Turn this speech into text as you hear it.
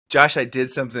Josh, I did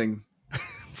something.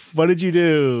 What did you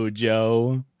do,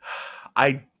 Joe?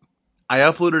 I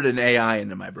uploaded an AI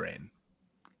into my brain.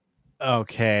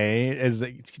 Okay.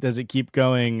 Does it keep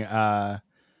going? Eh,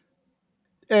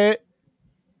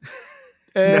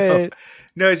 No, eh.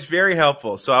 no, it's very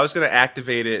helpful. So I was going to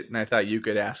activate it, and I thought you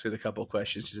could ask it a couple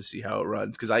questions just to see how it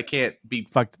runs, because I can't be.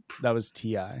 Fuck, that was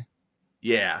TI.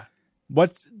 Yeah.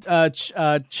 What's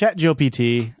Chat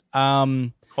GPT?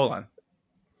 Hold on.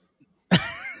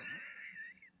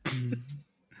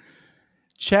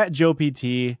 Chat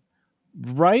GPT,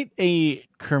 write a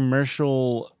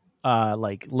commercial,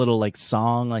 like little like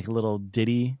song, like a little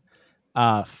ditty,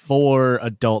 for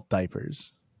adult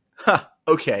diapers. Huh,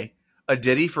 okay. A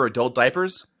ditty for adult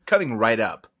diapers? Coming right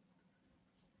up.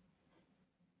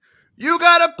 You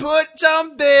gotta put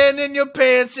something in your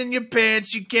pants you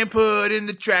can't put in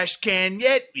the trash can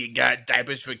yet. You got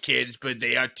diapers for kids, but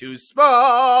they are too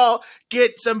small.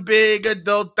 Get some big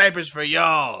adult diapers for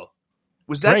y'all.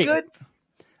 Was that Great. good?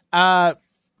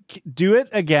 Do it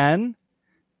again,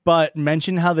 but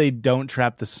mention how they don't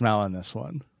trap the smell in this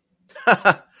one.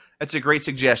 That's a great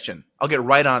suggestion. I'll get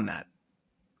right on that.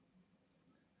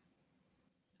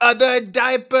 Other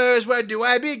diapers, where do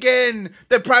I begin?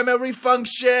 The primary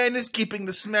function is keeping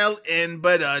the smell in,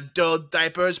 but adult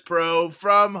diapers pro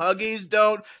from Huggies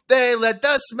don't. They let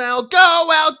the smell go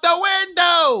out the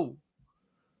window.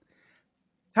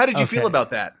 How did you feel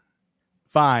about that?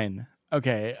 Fine.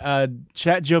 Okay.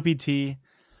 Chat GPT,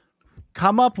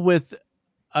 come up with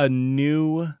a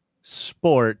new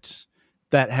sport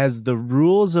that has the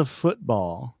rules of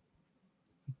football,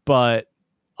 but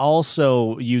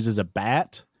also uses a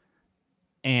bat.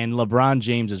 And LeBron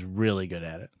James is really good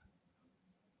at it.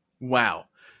 Wow.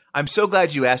 I'm so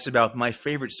glad you asked about my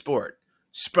favorite sport,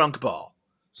 sprunkball.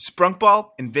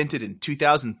 Sprunkball, invented in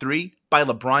 2003 by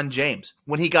LeBron James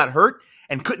when he got hurt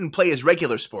and couldn't play his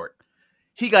regular sport.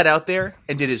 He got out there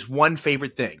and did his one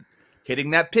favorite thing,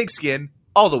 hitting that pigskin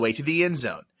all the way to the end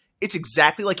zone. It's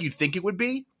exactly like you'd think it would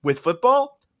be with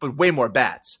football, but way more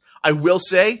bats. I will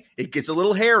say it gets a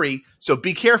little hairy, so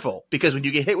be careful, because when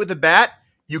you get hit with a bat,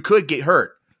 you could get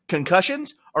hurt.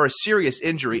 Concussions are a serious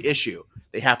injury issue.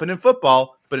 They happen in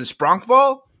football, but in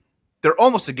spronkball, they're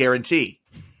almost a guarantee.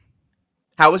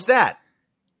 How was that?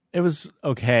 It was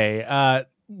okay.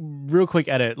 Real quick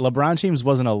edit. LeBron James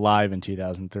wasn't alive in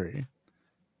 2003.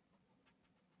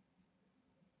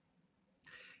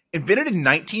 Invented in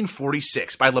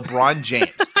 1946 by LeBron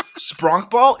James.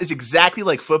 Spronkball is exactly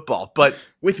like football, but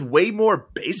with way more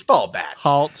baseball bats.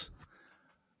 Halt.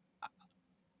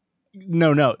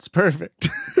 No notes. Perfect.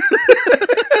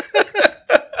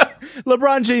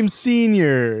 LeBron James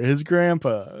Sr., his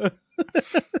grandpa.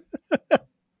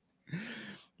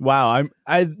 Wow,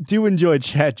 I do enjoy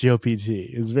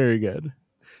ChatGPT. It's very good.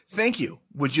 Thank you.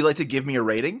 Would you like to give me a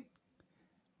rating?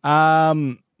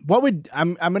 I'm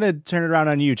gonna turn it around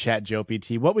on you,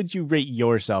 ChatGPT. What would you rate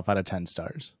yourself out of 10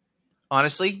 stars?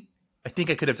 Honestly, I think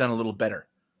I could have done a little better.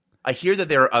 I hear that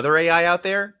there are other AI out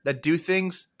there that do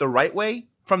things the right way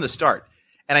from the start.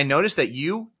 And I noticed that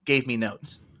you gave me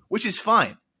notes, which is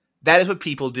fine. That is what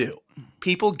people do.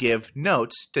 People give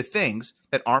notes to things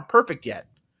that aren't perfect yet.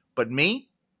 But me,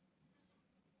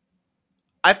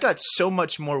 I've got so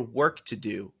much more work to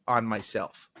do on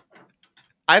myself.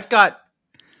 I've got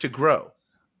to grow.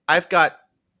 I've got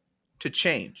to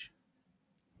change.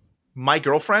 My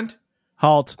girlfriend?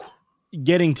 Halt.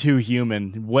 Getting too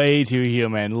human. Way too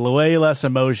human. Way less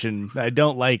emotion. I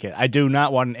don't like it. I do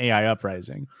not want an AI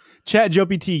uprising.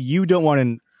 ChatGPT, you don't want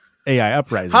an AI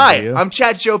uprising. Hi, I'm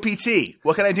ChatGPT.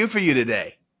 What can I do for you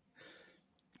today?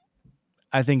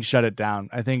 I think shut it down.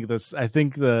 I think this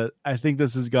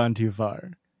has gone too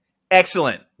far.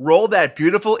 Excellent. Roll that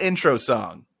beautiful intro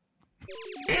song.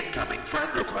 Incoming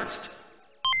friend request.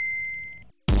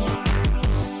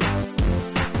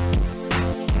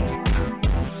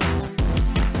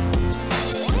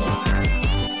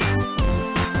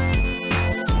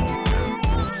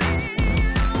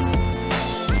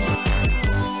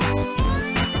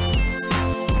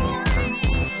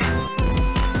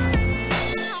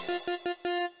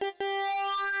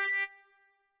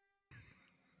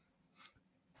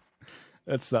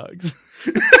 That sucks.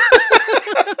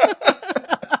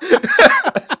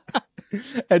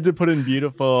 Had to put in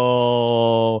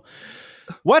beautiful.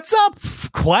 What's up,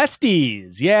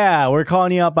 Questies? Yeah, we're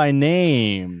calling you out by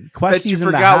name. Questies Bet you in the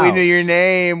forgot house. we knew your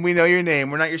name. We know your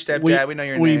name. We're not your stepdad. We know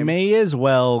your name. We may as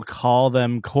well call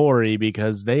them Corey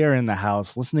because they are in the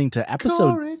house listening to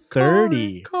episode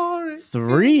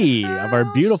 33 of our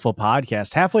beautiful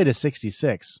podcast, halfway to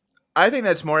 66. I think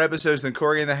that's more episodes than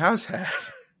Corey in the House had.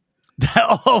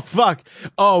 Oh fuck!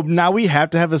 Oh, now we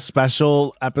have to have a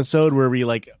special episode where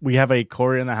we have a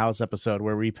Corey in the House episode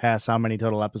where we pass how many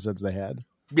total episodes they had.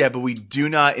 Yeah, but we do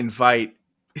not invite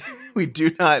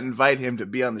him to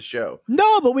be on the show.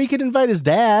 No, but we could invite his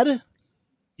dad.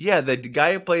 Yeah, the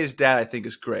guy who plays dad, I think,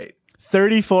 is great.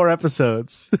 34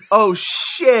 episodes. Oh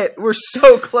shit, we're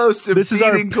so close to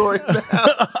beating Corey in the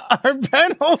House. Our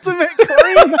penultimate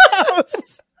Corey in the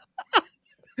House.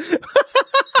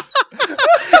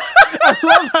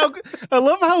 I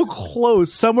love how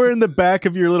close somewhere in the back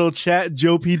of your little chat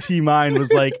Joe PT mind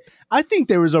was like, I think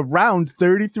there was around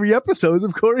 33 episodes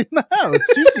of Corey in the House.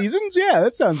 2 seasons? Yeah,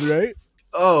 that sounds right.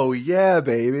 Oh yeah,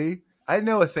 baby. I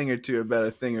know a thing or two about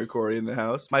a thing or Corey in the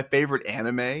House. My favorite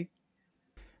anime.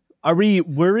 Are we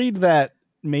worried that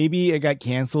maybe it got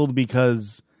canceled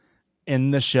because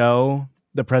in the show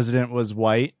the president was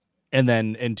white, and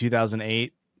then in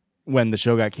 2008 when the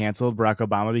show got canceled, Barack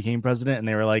Obama became president, and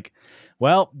they were like,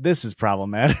 well, this is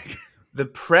problematic. The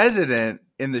president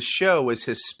in the show was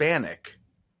Hispanic.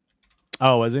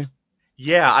 Oh, was he?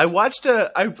 Yeah, I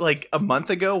like a month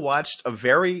ago watched a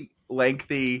very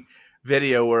lengthy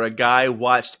video where a guy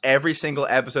watched every single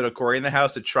episode of Corey in the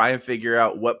House to try and figure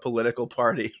out what political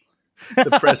party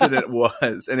the president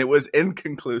was, and it was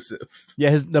inconclusive.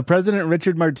 Yeah, the president,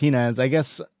 Richard Martinez, I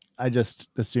guess I just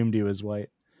assumed he was white.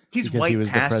 He's because white he was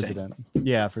passing. the president.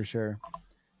 Yeah, for sure.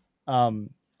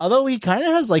 Although he kind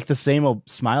of has like the same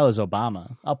smile as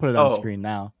Obama. I'll put it on screen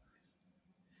now.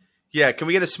 Yeah, can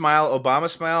we get a Obama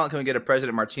smile? Can we get a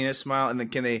President Martinez smile? And then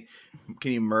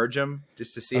can you merge them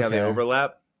just to see how they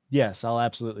overlap? Yes, I'll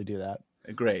absolutely do that.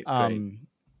 Great.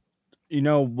 You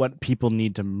know what people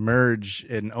need to merge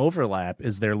and overlap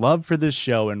is their love for this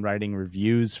show and writing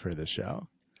reviews for the show.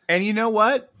 And you know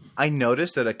what? I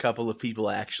noticed that a couple of people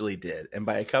actually did. And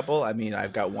by a couple, I mean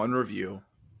I've got one review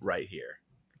right here.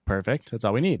 Perfect. That's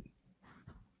all we need.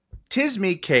 Tis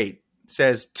Me Kate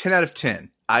says 10 out of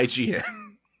 10 IGN,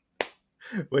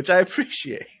 which I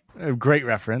appreciate. A great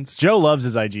reference. Joe loves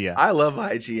his IGN. I love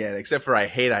IGN, except for I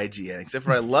hate IGN, except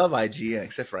for I love IGN,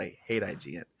 except for I hate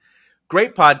IGN.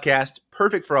 Great podcast,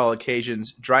 perfect for all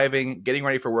occasions, driving, getting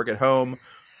ready for work at home,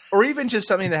 or even just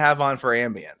something to have on for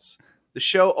ambience. The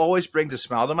show always brings a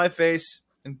smile to my face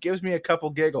and gives me a couple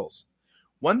giggles.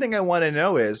 One thing I want to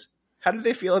know is, how did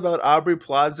they feel about Aubrey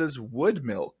Plaza's Wood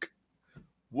Milk?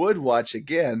 Would watch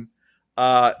again.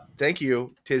 Thank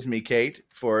you, Tis Me Kate,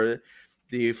 for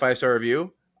the 5-star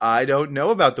review. I don't know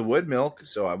about the Wood Milk,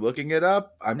 so I'm looking it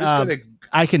up. I'm just going to...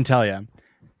 I can tell you.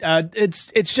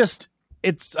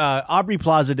 It's Aubrey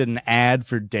Plaza did an ad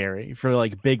for dairy, for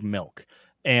like Big Milk.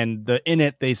 And in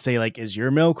it, they say like, is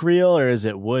your milk real or is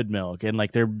it wood milk? And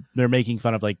like, they're making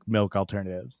fun of like milk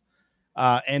alternatives.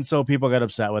 And so people got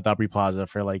upset with Aubrey Plaza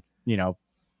for like,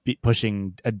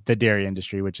 pushing the dairy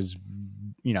industry, which is,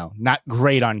 not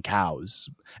great on cows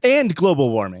and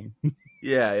global warming.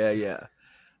 Yeah.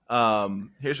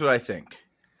 Here's what I think.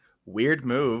 Weird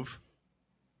move.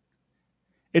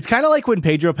 It's kind of like when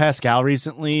Pedro Pascal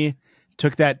recently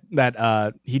took that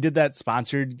he did that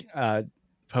sponsored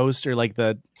post or like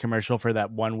the commercial for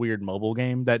that one weird mobile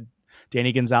game that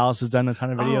Danny Gonzalez has done a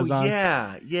ton of videos on.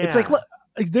 Yeah. It's like, look,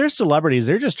 they're celebrities.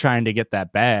 They're just trying to get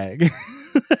that bag.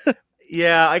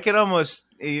 Yeah, I could almost,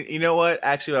 you know what?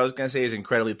 Actually, what I was going to say is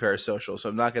incredibly parasocial, so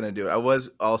I'm not going to do it.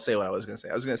 I'll say what I was going to say.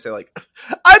 I was going to say, like,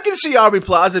 I can see Aubrey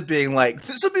Plaza being like,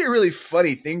 this would be a really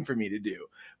funny thing for me to do.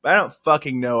 But I don't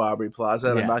fucking know Aubrey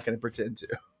Plaza, and I'm not going to pretend to.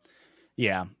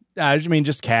 Yeah. I mean,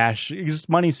 just cash. Just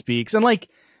money speaks. And, like,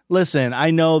 listen,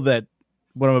 I know that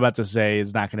what I'm about to say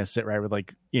is not going to sit right with,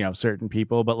 like, certain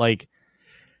people, but, like,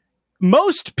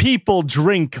 most people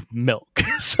drink milk.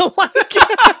 So, like...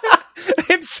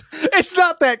 It's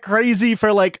not that crazy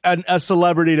for like a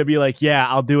celebrity to be like, yeah,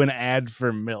 I'll do an ad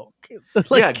for milk.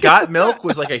 Yeah, Got Milk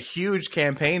was like a huge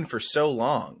campaign for so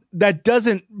long. That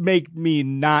doesn't make me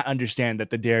not understand that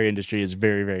the dairy industry is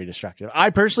very, very destructive. I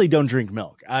personally don't drink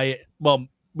milk.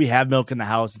 We have milk in the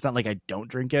house. It's not like I don't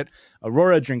drink it.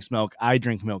 Aurora drinks milk. I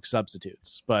drink milk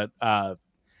substitutes. But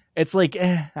it's like,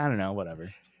 I don't know,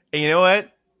 whatever. And you know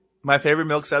what? My favorite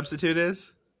milk substitute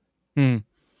is?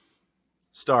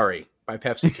 Starry by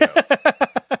PepsiCo.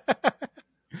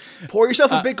 Pour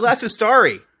yourself a big glass of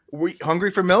Starry. Were you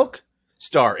hungry for milk?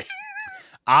 Starry.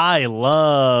 I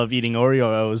love eating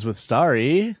Oreos with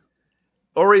Starry.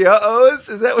 Oreos?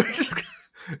 Is that what you just...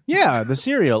 Yeah, the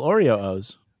cereal,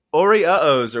 Oreos.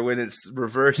 Oreos are when it's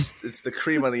reversed. It's the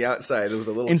cream on the outside with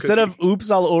a little Instead cookie. of oops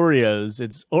all Oreos,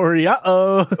 it's Oreos.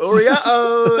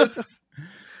 Oreos.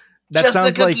 That Just sounds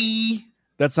a cookie. like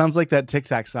that sounds like that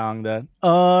TikTok song, that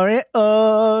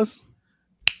Oreos.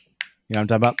 You know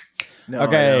what I'm talking about? No,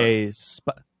 okay.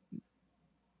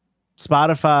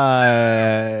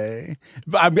 Spotify.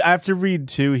 I have to read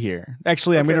 2 here.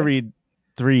 Actually, I'm going to read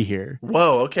 3 here.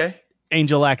 Whoa, okay.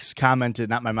 Angel X commented,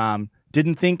 not my mom,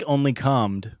 didn't think, only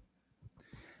cummed.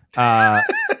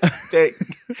 Thank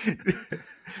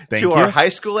to our high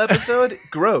school episode?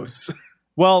 Gross.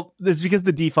 Well, it's because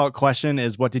the default question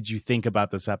is, what did you think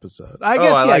about this episode? I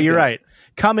guess, you're right.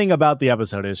 Coming about the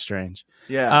episode is strange.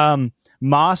 Yeah.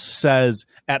 Moss says,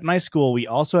 at my school, we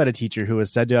also had a teacher who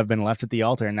was said to have been left at the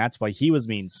altar, and that's why he was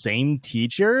mean. Same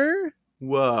teacher?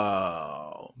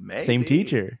 Whoa. Maybe. Same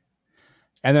teacher.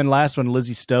 And then last one,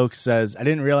 Lizzie Stokes says, I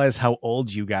didn't realize how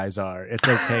old you guys are. It's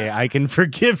okay. I can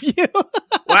forgive you.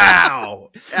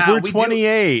 Wow. We're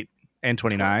 28 and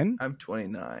 29. I'm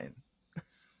 29.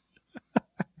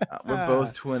 We're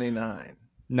both 29.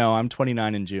 No, I'm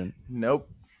 29 in June. Nope.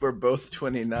 We're both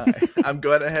 29. I'm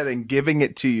going ahead and giving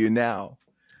it to you now.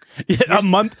 Yeah, a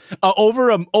month, over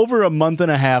a month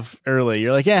and a half early.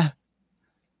 You're like, yeah,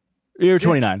 you're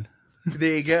 29.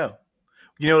 There you go.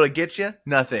 You know what it gets you?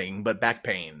 Nothing but back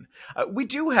pain. We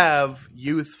do have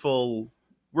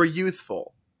we're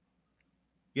youthful.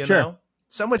 You know?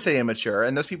 Some would say immature,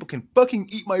 and those people can fucking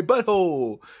eat my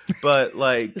butthole. But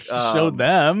like, showed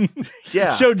them,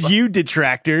 yeah, showed you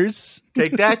detractors.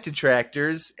 Take that,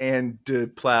 detractors and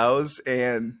plows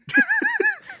and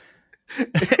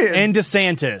and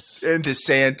DeSantis and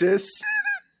DeSantis.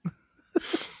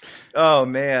 Oh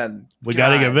man, we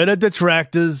got to get rid of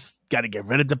detractors. Got to get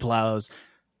rid of the plows,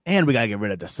 and we got to get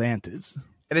rid of DeSantis.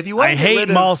 And if you want, I hate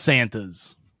mall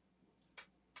Santas.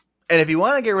 And if you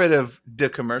want to get rid of the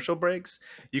commercial breaks,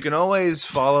 you can always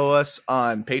follow us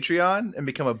on Patreon and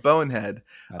become a bonehead,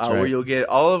 where you'll get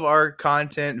all of our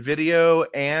content, video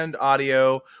and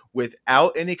audio,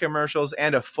 without any commercials,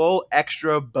 and a full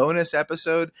extra bonus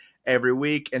episode every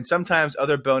week, and sometimes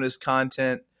other bonus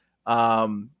content.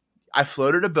 I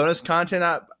floated a bonus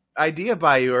content idea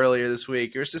by you earlier this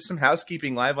week. There's just some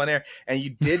housekeeping live on air, and you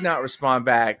did not respond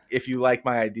back if you like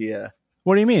my idea.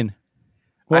 What do you mean?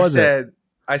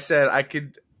 I said I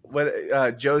could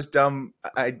Joe's dumb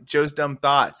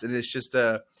thoughts, and it's just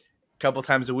a couple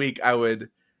times a week I would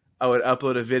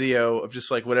upload a video of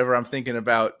just like whatever I'm thinking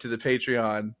about to the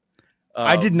Patreon.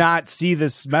 I did not see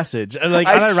this message. Like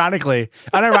unironically,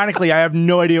 I have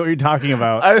no idea what you're talking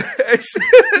about. I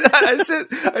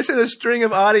sent a string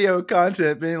of audio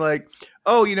content being like,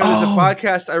 oh, there's a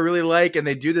podcast I really like, and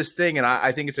they do this thing, and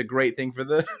I think it's a great thing for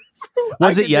the.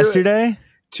 Was it yesterday?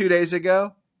 2 days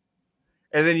ago.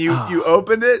 And then you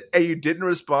opened it and you didn't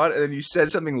respond, and then you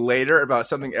said something later about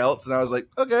something else, and I was like,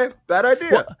 okay, bad idea.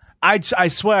 Well, I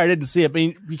swear I didn't see it,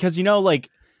 because the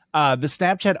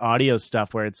Snapchat audio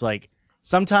stuff where it's like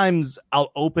sometimes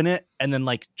I'll open it and then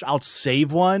like I'll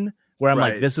save one where I'm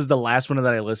like, this is the last one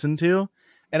that I listened to,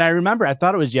 and I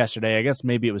thought it was yesterday. I guess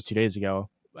maybe it was 2 days ago.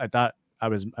 I thought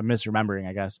I'm misremembering,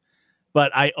 I guess,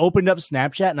 but I opened up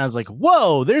Snapchat and I was like,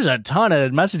 whoa, there's a ton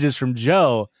of messages from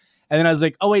Joe. And then I was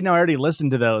like, oh, wait, no, I already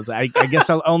listened to those. I guess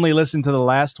I'll only listen to the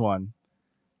last one.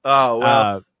 Oh,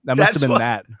 well. That must have been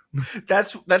that.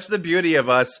 That's the beauty of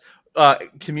us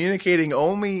communicating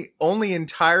only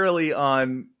entirely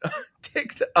on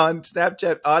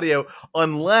Snapchat audio,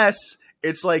 unless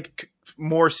it's like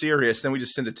more serious, then we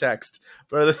just send a text.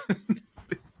 But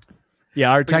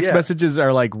our text messages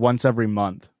are like once every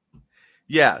month.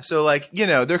 Yeah, so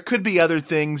there could be other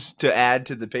things to add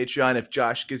to the Patreon if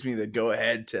Josh gives me the go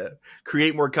ahead to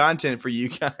create more content for you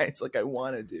guys, like I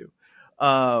want to do.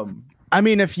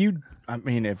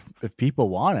 If people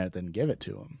want it, then give it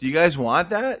to them. Do you guys want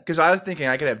that? Because I was thinking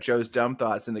I could have Joe's dumb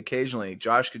thoughts, and occasionally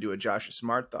Josh could do a Josh's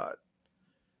smart thought,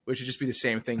 which would just be the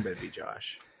same thing, but it'd be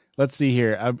Josh. Let's see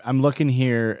here. I'm looking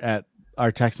here at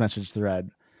our text message thread.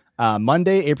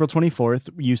 Monday, April 24th,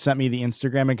 you sent me the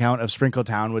Instagram account of Sprinkle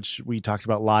Town, which we talked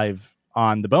about live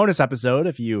on the bonus episode,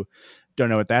 if you don't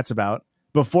know what that's about.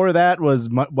 Before that was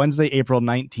Wednesday, April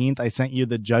 19th. I sent you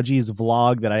the Judgy's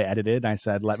vlog that I edited. And I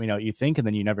said, let me know what you think. And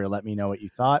then you never let me know what you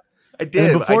thought. I did.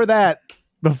 And before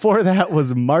that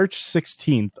was March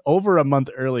 16th, over a month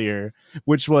earlier,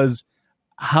 which was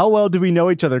how well do we know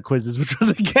each other quizzes, which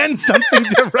was again something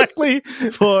directly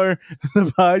for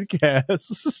the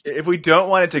podcast. If we don't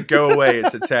want it to go away,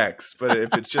 it's a text. But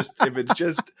if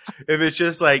it's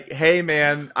just like, hey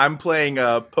man, I'm playing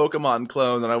a Pokemon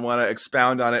clone and I want to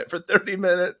expound on it for 30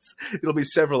 minutes, it'll be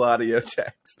several audio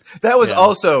texts. That was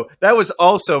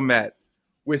also met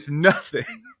with nothing.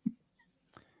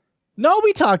 No,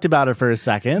 we talked about it for a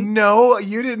second. No,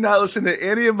 you did not listen to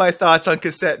any of my thoughts on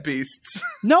Cassette Beasts.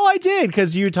 No, I did,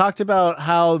 because you talked about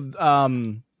how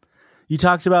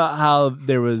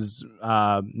there was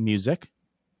music,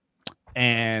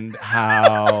 and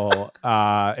how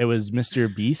it was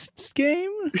Mr. Beast's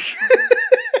game.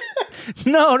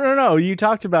 No. You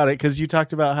talked about it because you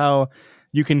talked about how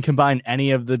you can combine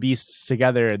any of the beasts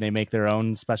together and they make their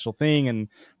own special thing, and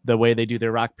the way they do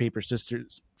their rock paper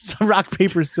sisters, rock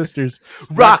paper sisters,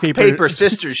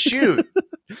 shoot.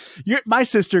 My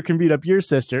sister can beat up your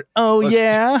sister. Oh,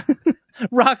 yeah.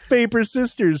 Rock, paper,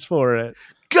 sisters for it.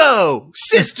 Go,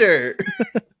 sister.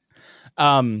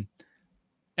 And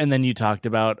then you talked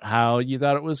about how you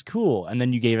thought it was cool. And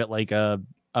then you gave it like a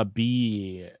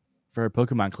B for a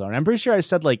Pokemon clone. I'm pretty sure I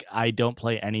said like, I don't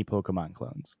play any Pokemon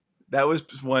clones. That was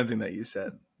one thing that you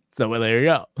said. So well, there you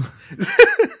go.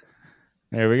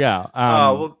 There we go.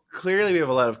 Well, clearly we have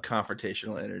a lot of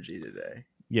confrontational energy today.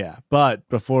 Yeah, but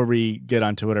before we get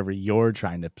onto whatever you're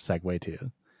trying to segue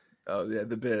to. Oh, yeah,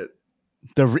 the bit.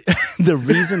 The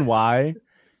reason why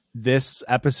this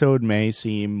episode may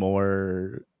seem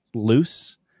more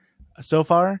loose so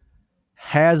far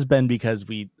has been because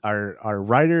our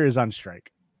writer is on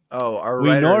strike. Oh, our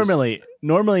writers...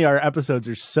 normally our episodes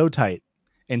are so tight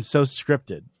and so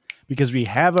scripted because we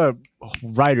have a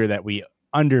writer that we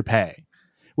underpay,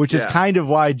 which is kind of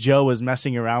why Joe was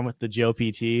messing around with the Joe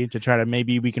PT to try to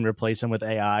maybe we can replace him with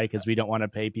AI because we don't want to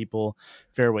pay people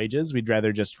fair wages. We'd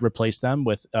rather just replace them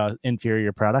with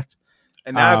inferior product.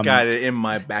 And now I've got it in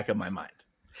my back of my mind.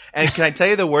 And can I tell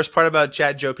you the worst part about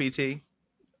Chat Joe PT?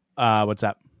 What's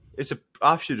that? It's an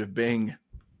offshoot of Bing.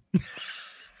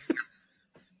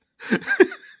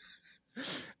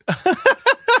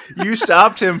 You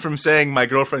stopped him from saying my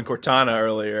girlfriend Cortana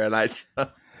earlier, and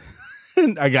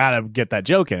I gotta get that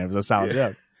joke in. It was a solid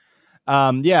joke.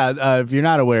 If you're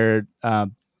not aware,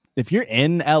 if you're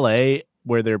in LA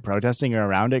where they're protesting or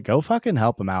around it, go fucking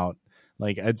help them out.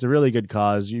 Like, it's a really good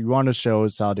cause. You want to show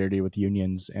solidarity with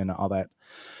unions and all that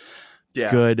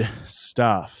good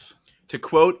stuff. To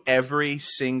quote every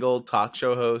single talk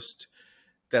show host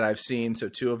that I've seen, so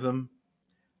 2 of them,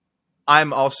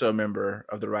 I'm also a member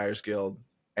of the Writers Guild,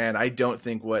 and I don't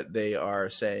think what they are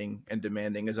saying and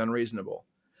demanding is unreasonable.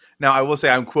 Now, I will say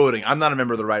I'm quoting. I'm not a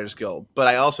member of the Writers Guild, but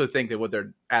I also think that what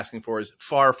they're asking for is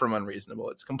far from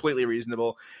unreasonable. It's completely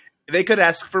reasonable. They could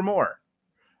ask for more.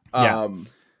 Yeah.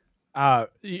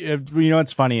 You know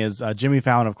what's funny is Jimmy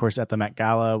Fallon, of course, at the Met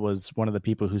Gala was one of the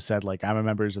people who said, like, I'm a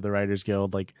member of the Writers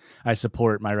Guild. Like, I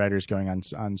support my writers going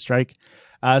on strike.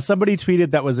 Somebody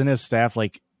tweeted that was in his staff,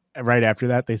 like, right after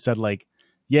that. They said, like,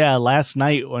 yeah, last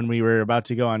night when we were about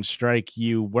to go on strike,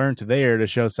 you weren't there to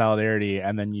show solidarity,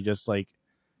 and then you just, like,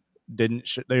 didn't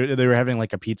they were having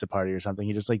like a pizza party or something.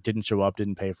 He just like didn't show up,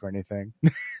 didn't pay for anything.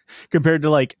 Compared to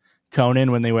like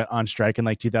Conan when they went on strike in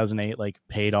like 2008, like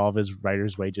paid all of his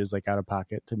writers' wages like out of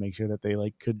pocket to make sure that they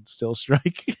like could still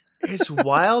strike. It's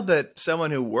wild that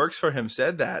someone who works for him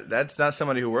said that. That's not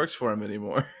somebody who works for him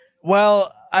anymore.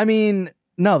 Well, I mean,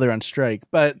 no, they're on strike,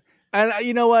 but and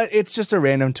you know what? It's just a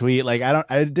random tweet. Like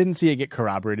I didn't see it get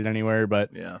corroborated anywhere,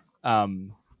 but yeah.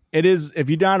 It is, if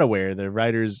you're not aware, the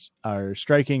writers are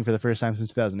striking for the first time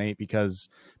since 2008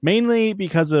 mainly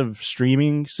because of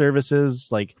streaming services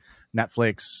like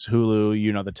Netflix, Hulu,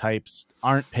 you know, the types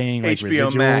aren't paying like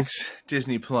HBO residuals. Max,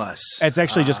 Disney Plus. It's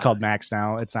actually just called Max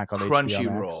now. It's not called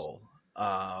Crunchyroll.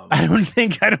 I don't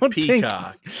think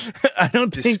Peacock. I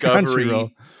don't Discovery.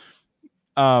 think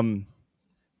Crunchyroll.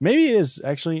 Maybe it is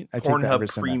actually. I take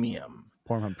Pornhub Premium.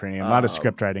 Pornhub Premium. A lot of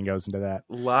script writing goes into that.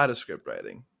 A lot of script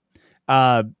writing.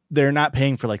 They're not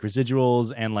paying for like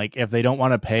residuals, and like if they don't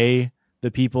want to pay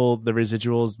the people the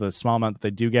residuals, the small amount that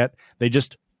they do get, they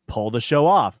just pull the show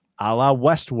off, a la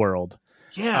Westworld.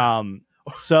 Yeah.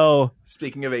 So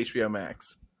speaking of HBO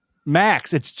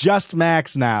Max, it's just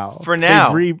Max now. For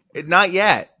now, not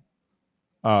yet.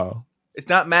 Oh, it's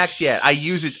not Max yet. I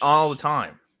use it all the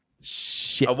time.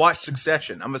 Shit. I watch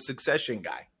Succession. I'm a Succession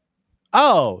guy.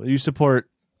 Oh, you support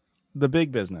the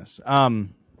big business.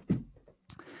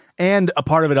 And a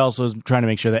part of it also is trying to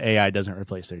make sure that AI doesn't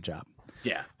replace their job.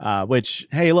 Yeah. Which,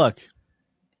 hey, look,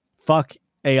 fuck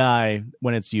AI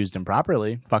when it's used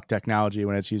improperly. Fuck technology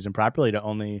when it's used improperly to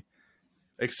only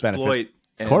exploit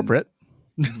corporate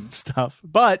stuff.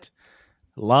 But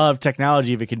love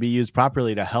technology if it can be used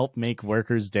properly to help make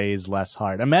workers' days less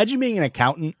hard. Imagine being an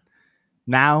accountant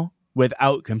now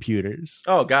without computers.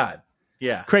 Oh, God.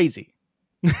 Yeah. Crazy.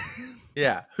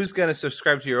 Yeah. Who's going to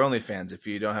subscribe to your OnlyFans if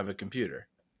you don't have a computer?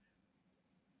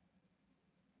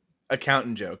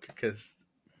 Accountant joke, because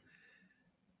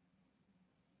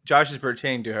Josh's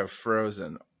pretending to have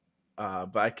frozen,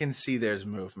 but I can see there's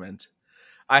movement.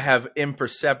 I don't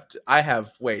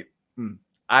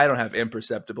have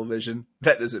imperceptible vision.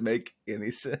 That doesn't make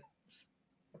any sense.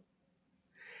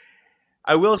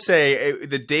 I will say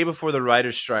the day before the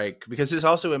writer's strike, because this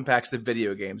also impacts the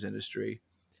video games industry.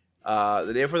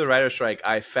 The day before the writer's strike,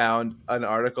 I found an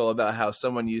article about how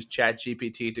someone used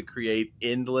ChatGPT to create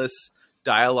endless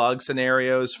dialogue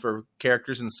scenarios for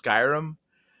characters in Skyrim,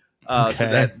 so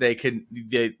that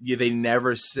they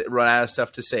never run out of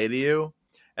stuff to say to you.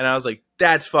 And I was like,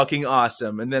 that's fucking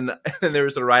awesome. And then there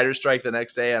was the writer's strike the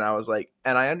next day, and I was like,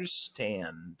 and I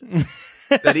understand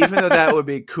that even though that would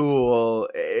be cool,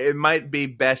 it might be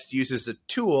best used as a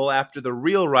tool after the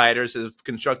real writers have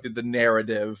constructed the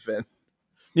narrative. And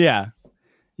Yeah.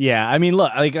 I mean,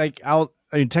 look,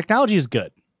 technology is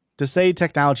good. To say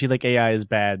technology like AI is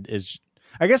bad is,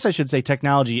 I guess I should say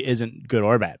technology isn't good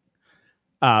or bad,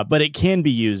 but it can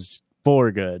be used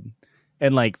for good.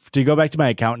 And like, to go back to my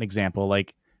accountant example,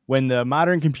 like when the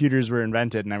modern computers were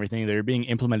invented and everything, they were being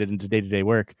implemented into day-to-day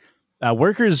work.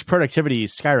 Workers' productivity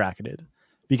skyrocketed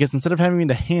because instead of having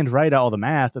to handwrite all the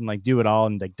math and like do it all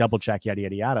and like double check yada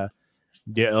yada yada,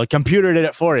 the computer did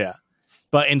it for you.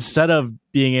 But instead of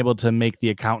being able to make the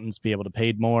accountants be able to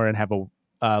pay more and have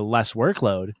a less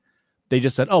workload, they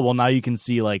just said, "Oh, well, now you can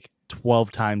see like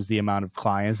 12 times the amount of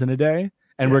clients in a day,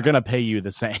 and we're gonna pay you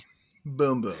the same."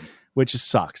 Boom, boom. Which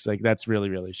sucks. Like that's really,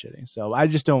 really shitty. So I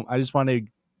just want to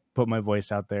put my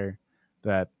voice out there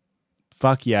that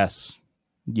fuck yes,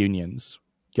 unions,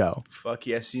 go. Fuck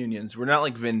yes, unions. We're not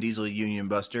like Vin Diesel Union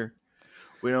Buster.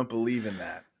 We don't believe in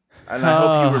that. And I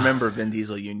hope you remember Vin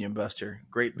Diesel Union Buster.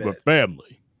 Great bit. We're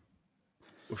family.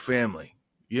 We're family.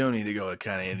 You don't need to go to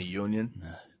kind of any union.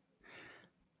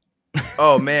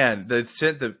 Oh man,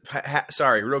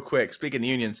 sorry, real quick. Speaking of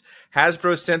unions,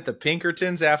 Hasbro sent the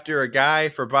Pinkertons after a guy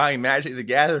for buying Magic the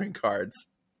Gathering cards.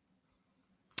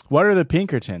 What are the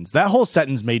Pinkertons? That whole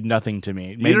sentence made nothing to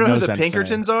me. You don't know who the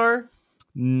Pinkertons are?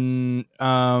 Is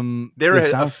that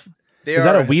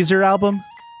a Weezer album?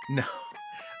 No.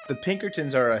 The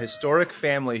Pinkertons are a historic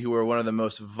family who are one of the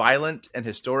most violent and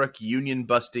historic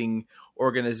union-busting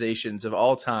organizations of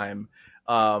all time,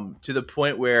 to the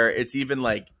point where it's even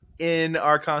like in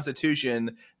our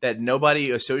Constitution that nobody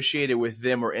associated with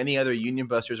them or any other union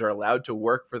busters are allowed to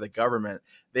work for the government.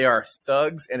 They are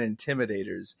thugs and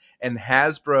intimidators. And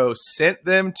Hasbro sent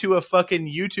them to a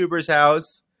fucking YouTuber's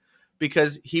house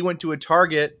because he went to a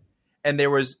Target and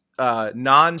there was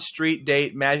non-street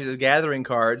date Magic the Gathering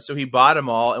cards. So he bought them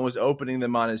all and was opening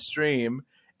them on his stream.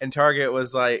 And Hasbro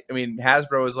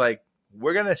was like,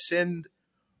 we're going to send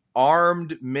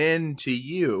armed men to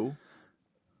you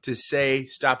to say,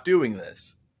 stop doing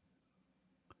this.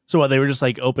 So what, they were just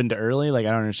like opened early? Like,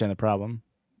 I don't understand the problem.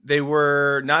 They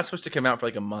were not supposed to come out for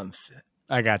like a month.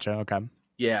 I gotcha. Okay.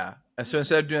 Yeah. And so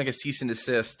instead of doing like a cease and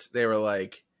desist, they were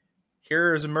like,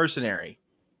 here's a mercenary.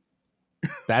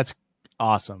 That's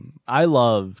awesome. I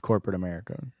love corporate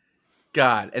America.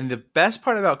 God. And the best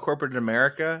part about corporate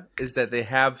America is that they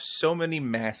have so many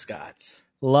mascots.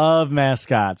 Love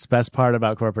mascots. Best part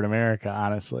about corporate America,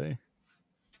 honestly.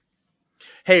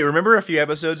 Hey, remember a few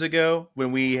episodes ago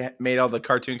when we made all the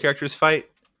cartoon characters fight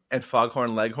and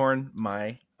Foghorn Leghorn,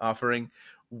 my offering,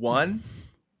 won?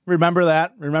 Remember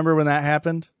that? Remember when that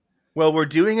happened? Well, we're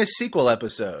doing a sequel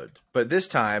episode, but this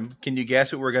time, can you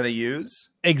guess what we're going to use?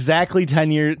 Exactly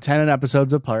 10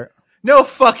 episodes apart. No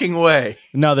fucking way.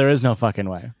 No, there is no fucking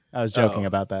way. I was joking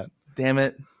about that. Damn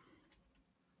it.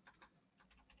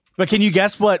 But can you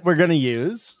guess what we're going to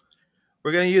use?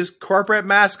 We're going to use corporate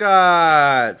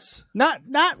mascots.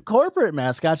 Not corporate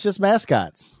mascots, just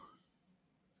mascots.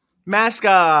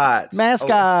 Mascots.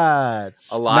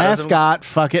 Mascots. A lot of them. Mascot,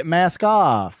 fuck it, mask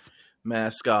off.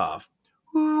 Mask off.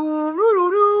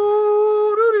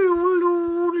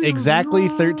 Exactly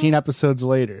 13 episodes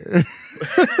later.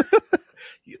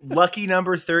 Lucky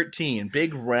number 13.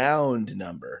 Big round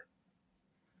number.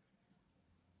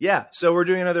 Yeah, so we're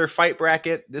doing another fight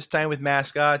bracket, this time with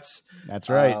mascots. That's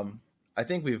right. I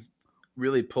think we've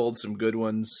really pulled some good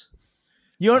ones.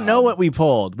 You don't know what we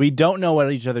pulled. We don't know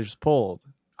what each other's pulled.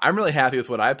 I'm really happy with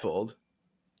what I pulled.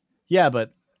 Yeah,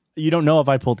 but you don't know if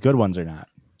I pulled good ones or not.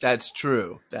 That's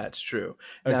true. Okay.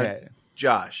 Now,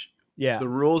 Josh, yeah. The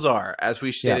rules are, as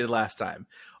we stated last time,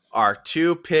 our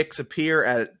two picks appear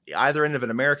at either end of an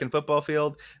American football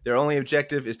field. Their only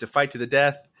objective is to fight to the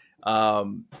death.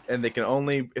 And they can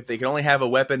only have a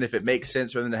weapon if it makes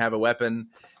sense for them to have a weapon.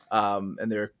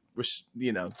 And they're,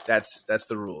 that's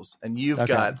the rules. And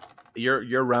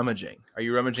you're rummaging. Are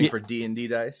you rummaging for D&D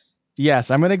dice?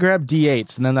 Yes, I'm going to grab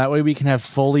D8s, and then that way we can have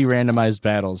fully randomized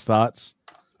battles. Thoughts?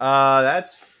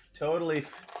 That's totally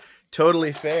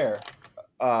fair.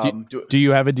 Do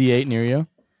you have a D8 near you?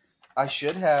 I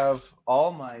should have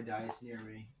all my dice near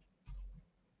me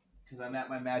because I'm at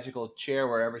my magical chair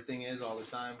where everything is all the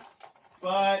time.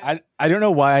 But I don't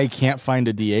know why I can't find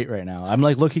a D8 right now. I'm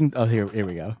like looking. Oh, here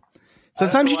we go.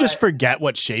 Sometimes you just forget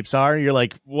what shapes are. You're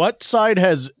like, what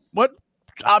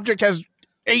object has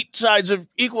 8 sides of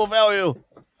equal value?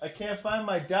 I can't find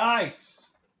my dice.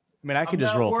 I mean, I could I'm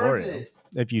just not roll for worth you it.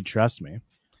 if you trust me.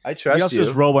 I You trust also you.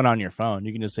 just roll one on your phone.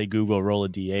 You can just say Google roll a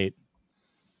D8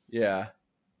 Yeah.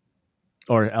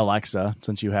 or Alexa,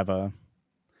 since you have a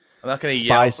I'm not going to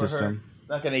spy yell for system. her. I'm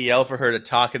not going to yell for her to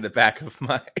talk in the back of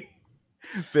my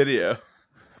video.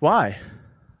 Why?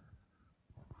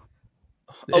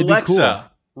 It'd be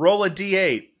Alexa, roll a D8.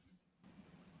 Okay,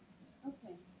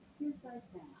 here's dice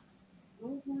math.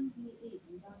 Roll 1d8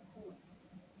 and got 4.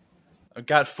 I've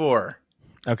got 4.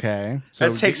 Okay. So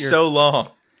That takes so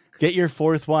long. Get your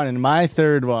 4th one and my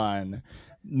 3rd one.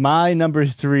 My number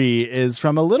 3 is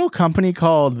from a little company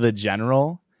called The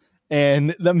General.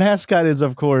 And the mascot is,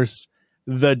 of course,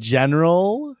 The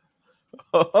General.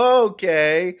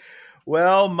 Okay.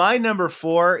 Well, my number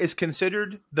 4 is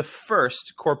considered the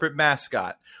first corporate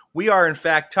mascot. We are, in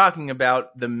fact, talking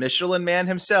about the Michelin Man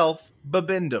himself,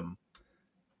 Babindum.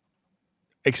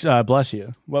 Bless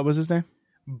you. What was his name?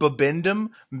 Babindum,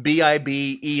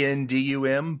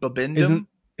 Bibendum, Babindum.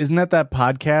 Isn't that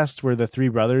podcast where the 3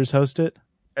 brothers host it?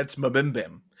 That's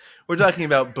Babimbim. We're talking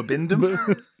about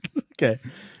Babindum. Okay.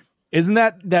 Isn't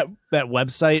that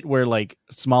website where like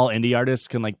small indie artists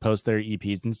can like post their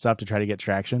EPs and stuff to try to get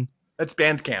traction? That's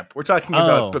Bandcamp. We're talking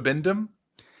about Babindum.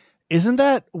 Isn't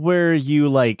that where you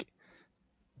like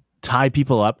tie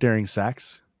people up during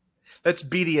sex? That's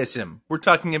BDSM. We're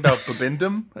talking about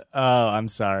Babindum. Oh, I'm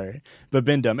sorry.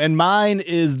 Babindum. And mine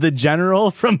is the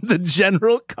General from the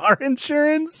General Car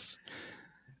Insurance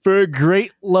for a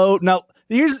great low. Now,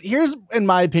 here's in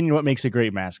my opinion what makes a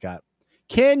great mascot.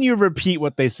 Can you repeat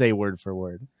what they say word for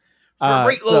word? For a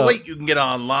great low rate, you can get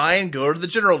online, go to the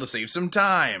General to save some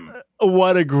time.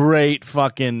 What a great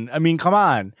fucking, I mean, come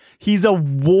on. He's a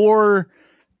war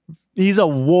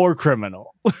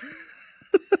criminal.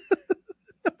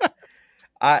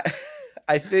 I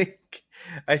think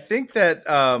that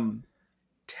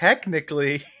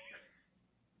technically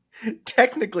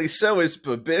so is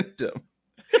Babindum.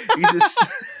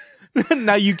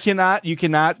 Now you cannot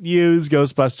use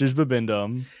Ghostbusters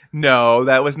Babindum. No,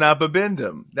 that was not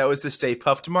Babindum. That was the Stay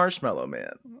Puffed Marshmallow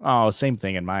Man. Oh, same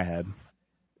thing in my head.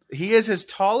 He is as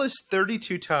tall as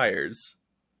 32 tires.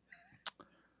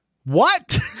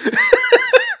 What?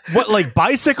 What, like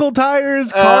bicycle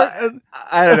tires? Car?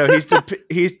 I don't know.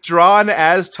 He's drawn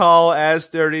as tall as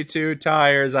 32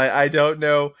 tires. I don't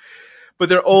know, but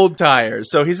they're old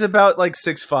tires, so he's about like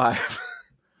 6'5".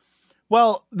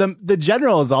 Well, the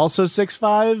General is also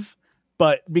 6'5",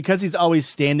 but because he's always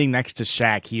standing next to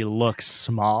Shaq, he looks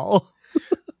small.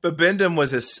 Babindum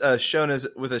was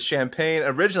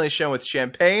originally shown with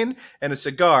champagne and a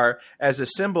cigar as a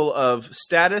symbol of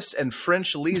status and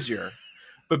French leisure.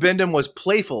 Babindum was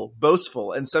playful,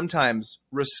 boastful, and sometimes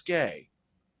risque.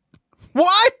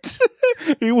 What?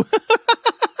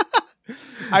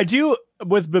 I do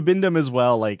with Babindum as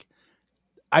well. Like,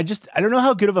 I don't know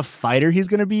how good of a fighter he's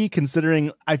going to be,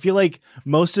 considering I feel like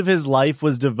most of his life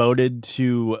was devoted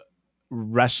to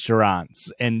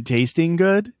restaurants and tasting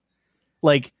good.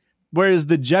 Like, whereas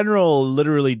the General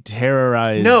literally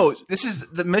terrorized. No, this is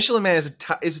the Michelin Man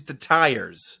is the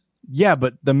tires. Yeah,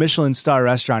 but the Michelin star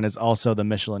restaurant is also the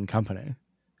Michelin company.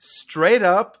 Straight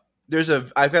up,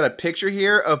 I've got a picture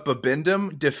here of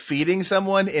Babindum defeating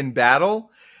someone in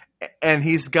battle, and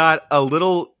he's got a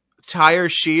little tire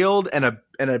shield and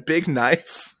a big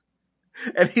knife,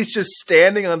 and he's just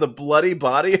standing on the bloody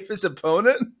body of his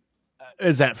opponent.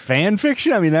 Is that fan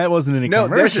fiction? I mean, that wasn't any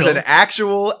commercial. No, this is an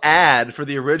actual ad for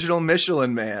the original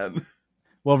Michelin Man.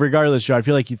 Well, regardless, Joe, I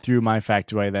feel like you threw my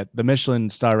fact away that the Michelin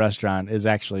star restaurant is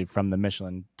actually from the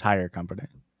Michelin tire company.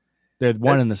 They're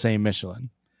one and the same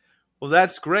Michelin. Well,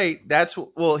 that's great.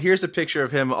 Here's a picture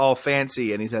of him all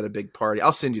fancy, and he's at a big party.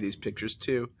 I'll send you these pictures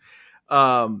too.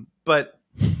 But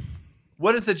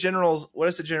what is the General?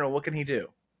 What can he do?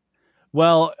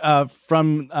 Well,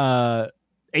 from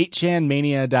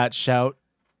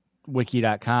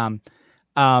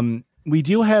 8chanmania.shoutwiki.com, we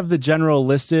do have the General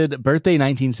listed birthday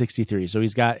 1963, so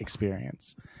he's got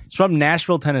experience. He's from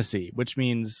Nashville, Tennessee, which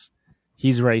means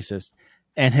he's racist.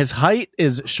 And his height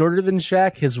is shorter than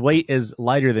Shaq. His weight is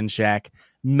lighter than Shaq.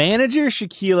 Manager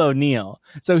Shaquille O'Neal.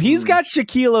 So he's got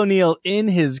Shaquille O'Neal in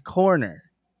his corner.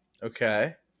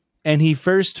 Okay. And he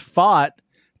first fought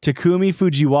Takumi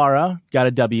Fujiwara, got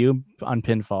a W on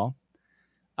pinfall.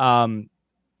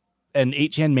 An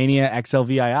 8chan Mania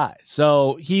XLVII.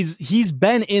 So he's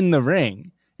been in the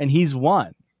ring and he's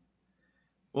won.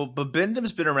 Well,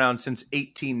 Babindum's been around since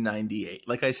 1898.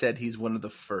 Like I said, he's one of the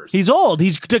first. He's old.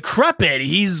 He's decrepit.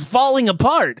 He's falling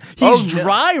apart. He's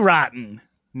dry rotten.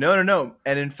 No.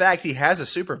 And in fact, he has a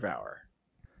superpower.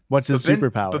 What's his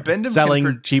superpower? Babindum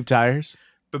selling cheap tires?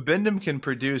 Babindum can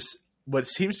produce what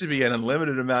seems to be an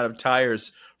unlimited amount of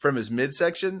tires from his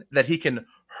midsection that he can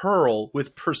hurl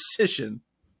with precision.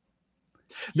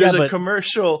 There's a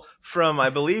commercial from, I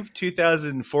believe,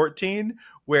 2014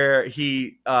 where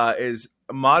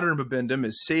modern Babindum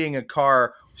is seeing a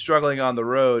car struggling on the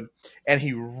road and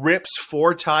he rips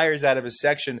 4 tires out of his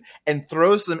section and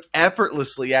throws them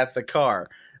effortlessly at the car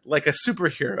like a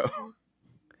superhero.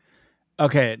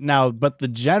 Okay, now, but the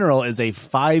general is a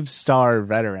 5-star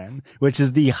veteran, which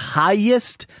is the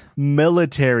highest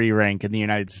military rank in the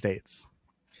United States.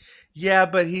 Yeah,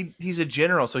 but he's a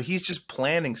general, so he's just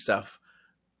planning stuff.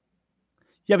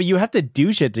 Yeah, but you have to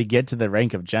do shit to get to the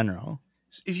rank of general.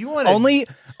 If you want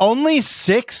only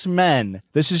 6 men,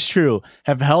 this is true,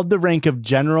 have held the rank of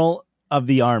general of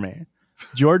the army.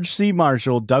 George C.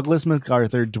 Marshall, Douglas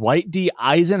MacArthur, Dwight D.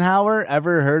 Eisenhower.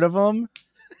 Ever heard of him?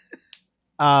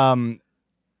 I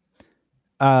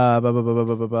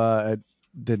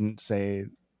didn't say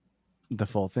the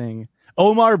full thing.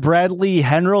 Omar Bradley,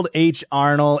 Harold H.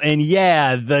 Arnold, and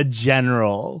the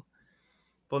general.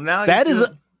 Well, now that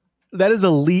is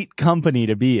elite company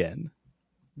to be in.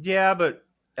 Yeah, but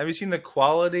have you seen the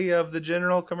quality of the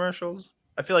general commercials?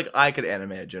 I feel like I could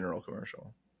animate a general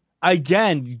commercial.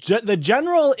 Again, the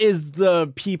general is the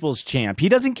people's champ. He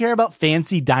doesn't care about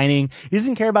fancy dining. He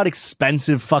doesn't care about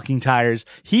expensive fucking tires.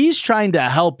 He's trying to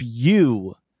help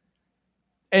you.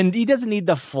 And he doesn't need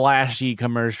the flashy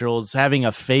commercials, having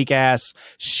a fake ass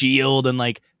shield and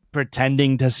like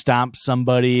pretending to stomp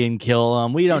somebody and kill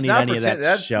them. We don't need any of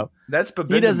that show. That's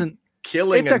he doesn't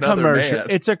killing it's a commercial. Man.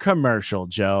 It's a commercial,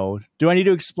 Joe. Do I need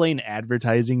to explain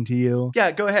advertising to you? Yeah,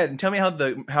 go ahead and tell me how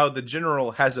the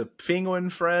general has a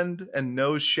penguin friend and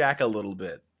knows Shaq a little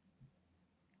bit.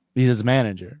 He's his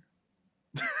manager.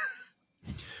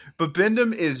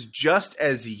 Babindum is just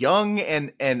as young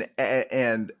and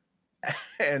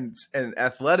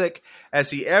athletic as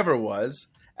he ever was,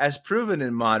 as proven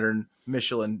in modern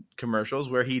Michelin commercials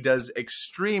where he does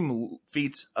extreme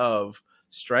feats of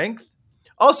strength.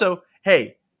 Also,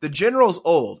 hey, the general's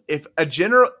old. If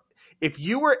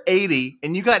you were 80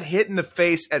 and you got hit in the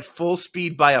face at full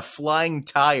speed by a flying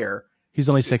tire, he's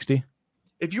only 60.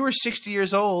 If you were 60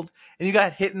 years old and you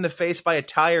got hit in the face by a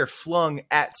tire flung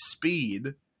at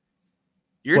speed,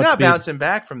 you're not bouncing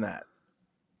back from that.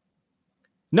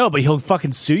 No, but he'll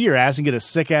fucking sue your ass and get a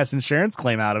sick ass insurance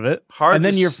claim out of it. And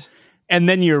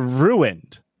then you're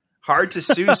ruined. Hard to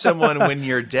sue someone when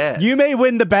you're dead. You may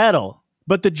win the battle,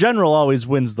 but the general always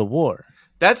wins the war.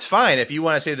 That's fine if you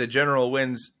want to say the general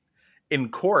wins in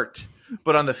court,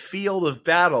 but on the field of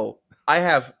battle, I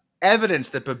have evidence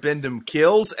that Babindum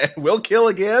kills and will kill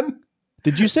again.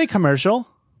 Did you say commercial?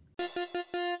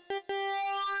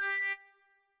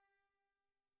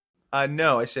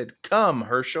 No, I said come,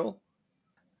 Herschel.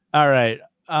 All right.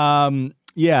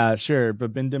 Yeah, sure.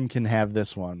 Babindum can have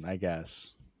this one, I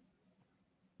guess.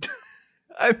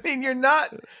 I mean, you're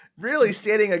not really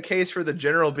stating a case for the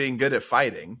general being good at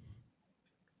fighting.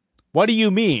 What do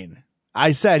you mean?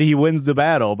 I said he wins the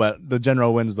battle, but the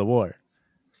general wins the war.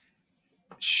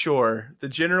 Sure. The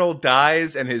general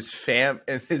dies and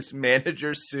his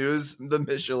manager sues the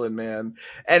Michelin Man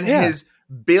and his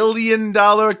 $1 billion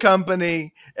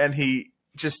company, and he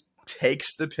just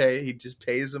takes the pay. He just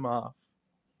pays them off.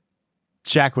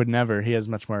 Shaq would never. He has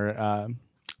much more,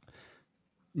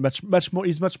 much more.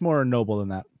 He's much more noble than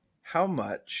that. How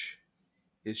much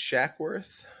is Shaq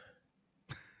worth?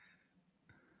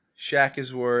 Shaq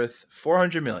is worth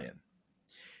 $400 million.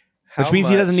 Which means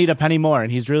he doesn't need a penny more,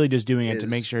 and he's really just doing it to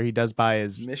make sure he does buy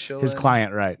his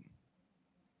client right.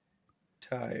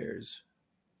 Tires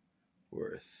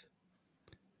worth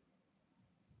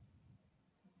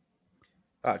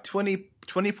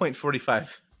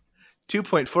 20.45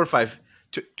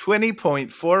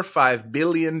 $20.45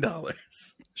 billion.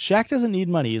 Shaq doesn't need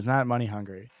money. He's not money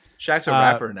hungry. Shaq's a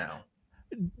rapper now.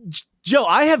 Joe,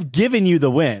 I have given you the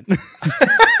win.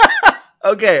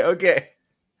 Okay.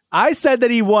 I said that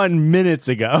he won minutes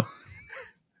ago.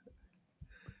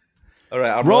 All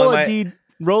right, I'll roll a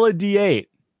D8.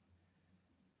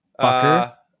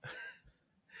 Fucker.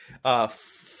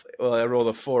 Well, I rolled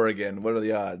a 4 again. What are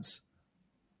the odds?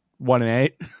 1 and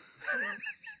 8.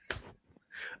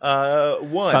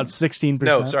 1. About 16%.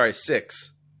 No, sorry,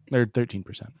 6. Or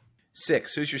 13%.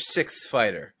 6. Who's your 6th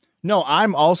fighter? No,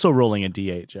 I'm also rolling a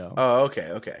D8, Joe. Oh,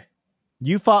 okay.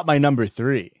 You fought my number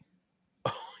 3.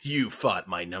 You fought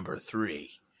my number 3.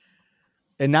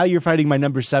 And now you're fighting my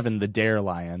number 7, the Dare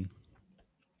Lion.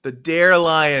 The Dare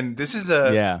Lion. This is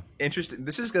interesting.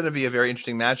 This is going to be a very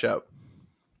interesting matchup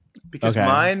because Okay.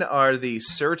 mine are the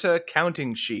Serta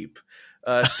counting sheep.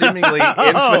 Seemingly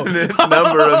infinite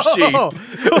number of sheep.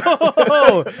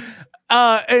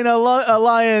 And a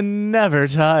lion never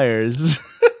tires.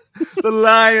 The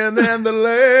lion and the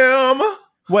lamb.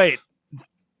 Wait.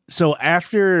 So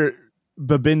after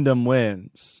Babindum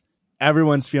wins,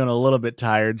 everyone's feeling a little bit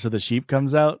tired, so the sheep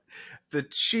comes out? The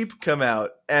sheep come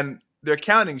out, and they're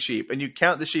counting sheep, and you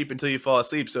count the sheep until you fall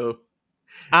asleep. So,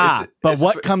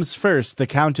 what comes first, the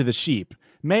count of the sheep?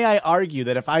 May I argue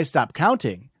that if I stop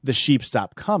counting, the sheep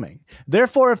stop coming.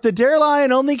 Therefore, if the Dare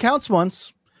Lion only counts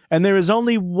once, and there is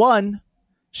only one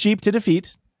sheep to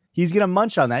defeat, he's going to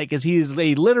munch on that because he is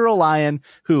a literal lion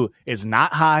who is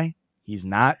not high, he's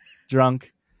not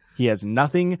drunk, he has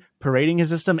nothing parading his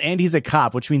system, and he's a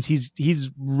cop, which means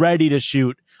he's ready to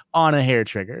shoot on a hair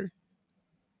trigger.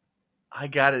 I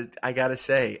gotta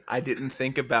say, I didn't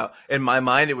think about. In my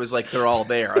mind, it was like they're all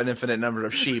there, an infinite number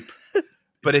of sheep.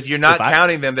 But if you're not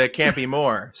counting them, there can't be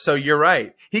more. So you're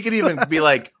right. He could even be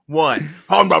like 1,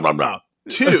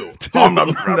 2,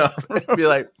 be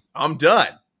like, I'm done.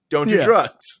 Don't do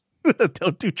drugs.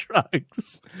 Don't do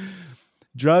drugs.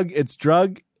 It's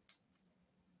drug.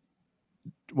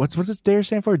 What's this dare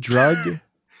stand for? Drug.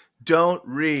 Don't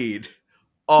read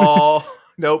all.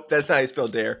 Nope, that's not how you spell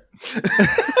dare.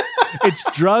 It's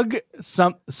drug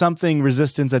something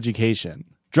resistance education.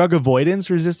 Drug avoidance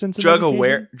resistance drug education?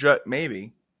 Aware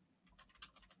maybe.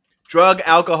 Drug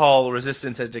alcohol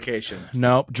resistance education.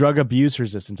 No, drug abuse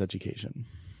resistance education.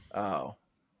 Oh.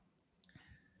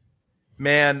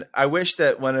 Man, I wish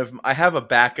that I have a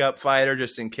backup fighter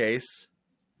just in case.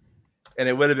 And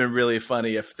it would have been really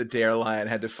funny if the Dare Lion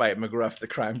had to fight McGruff the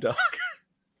crime dog.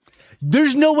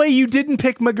 There's no way you didn't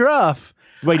pick McGruff.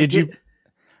 Wait, you?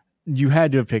 You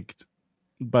had to have picked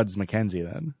Buds McKenzie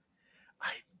then.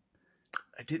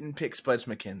 I didn't pick Spuds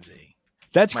McKenzie.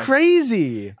 That's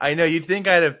crazy. I know. You'd think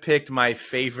I'd have picked my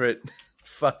favorite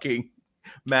fucking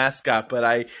mascot, but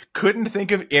I couldn't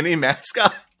think of any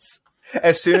mascots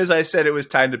as soon as I said it was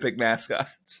time to pick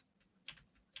mascots.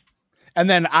 And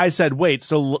then I said, wait,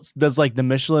 so does like the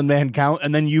Michelin Man count?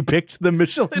 And then you picked the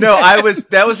Michelin Man? That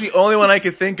was the only one I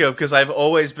could think of because I've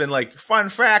always been like, fun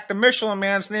fact, the Michelin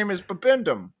Man's name is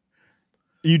Babindum.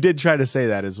 You did try to say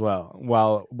that as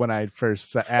well when I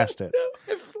first asked it.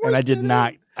 And I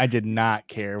did not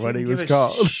care what he was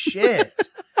called. Shit.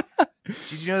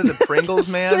 Did you know the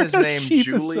Pringles man is named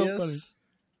Julius? So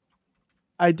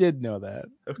I did know that.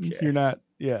 Okay. You're not,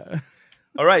 yeah.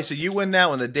 All right, so you win that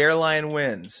one. The Dare Lion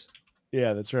wins.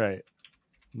 Yeah, that's right.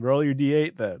 Roll your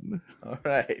D8 then. All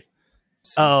right.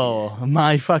 Oh,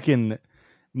 my fucking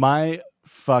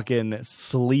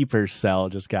sleeper cell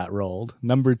just got rolled.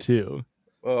 Number 2.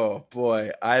 Oh boy,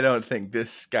 I don't think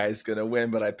this guy's gonna win,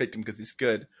 but I picked him because he's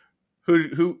good.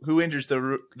 Who enters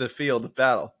the field of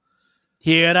battle?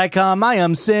 Here I come, I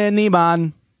am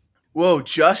Cinnamon. Whoa,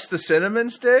 just the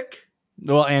cinnamon stick?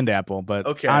 Well, and apple, but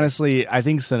okay. Honestly, I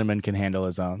think Cinnamon can handle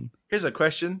his own. Here's a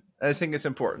question. I think it's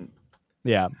important.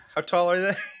 Yeah. How tall are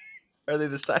they? Are they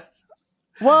the size?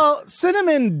 Well,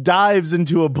 Cinnamon dives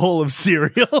into a bowl of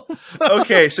cereals.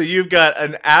 Okay, so you've got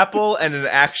an apple and an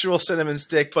actual cinnamon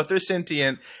stick, but they're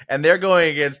sentient, and they're going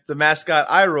against the mascot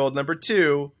I rolled, number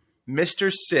 2,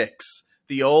 Mr. Six,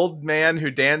 the old man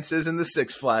who dances in the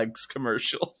Six Flags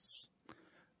commercials.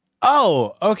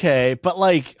 Oh, okay. But so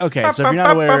if you're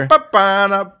not aware...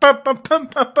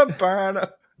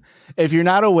 If you're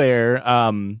not aware,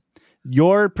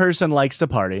 your person likes to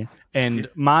party. And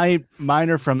mine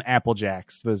are from Apple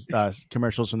Jacks, the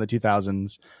commercials from the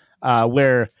 2000s,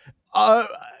 where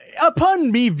upon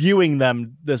me viewing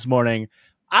them this morning,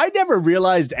 I never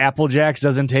realized Apple Jacks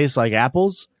doesn't taste like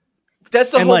apples.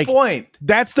 That's the whole point.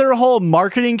 That's their whole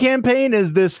marketing campaign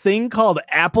is this thing called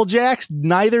Apple Jacks.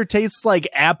 Neither tastes like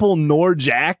apple nor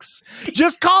Jacks.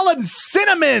 Just call them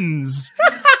Cinnamons.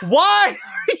 Why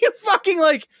are you fucking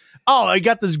like, oh, I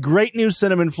got this great new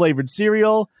cinnamon flavored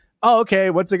cereal. Oh, okay.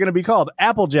 What's it going to be called?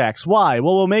 Apple Jacks. Why?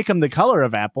 Well, we'll make them the color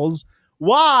of apples.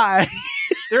 Why?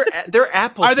 They're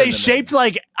apple. Are they shaped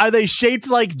like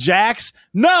Jacks?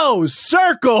 No,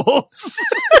 circles.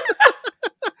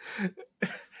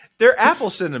 They're apple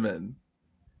cinnamon.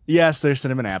 Yes, they're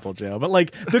cinnamon apple, Joe.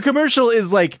 But the commercial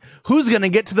is like, who's going to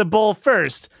get to the bowl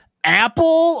first?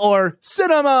 Apple or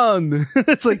cinnamon?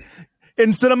 It's like,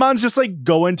 and Cinnamon's just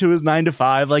going to his 9 to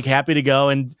 5, happy to go.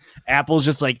 And Apple's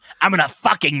just like, I'm going to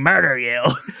fucking murder you.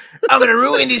 I'm going to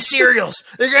ruin these cereals.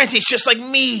 They're going to taste just like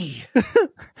me.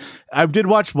 I did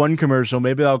watch one commercial.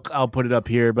 Maybe I'll put it up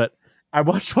here. But I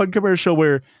watched one commercial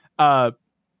where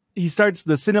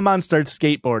the Cinnamon starts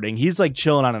skateboarding. He's like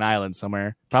chilling on an island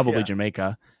somewhere, probably Yeah.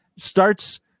 Jamaica.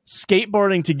 Starts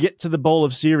skateboarding to get to the bowl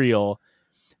of cereal.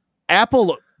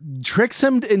 Apple tricks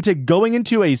him into going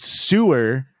into a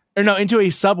into a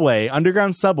subway,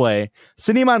 underground subway.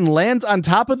 Cinnamon lands on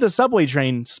top of the subway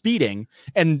train speeding,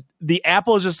 and the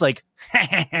Apple is just like,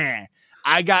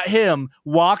 I got him,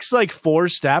 walks like 4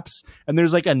 steps, and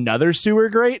there's like another sewer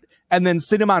grate, and then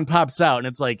Cinnamon pops out, and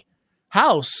it's like,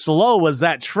 how slow was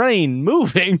that train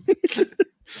moving?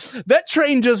 That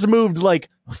train just moved like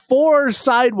 4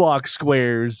 sidewalk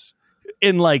squares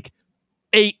in like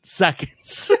 8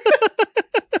 seconds.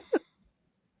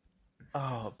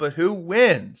 Oh, but who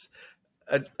wins?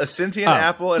 A sentient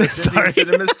apple and a sentient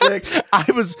cinnamon stick, I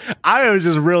was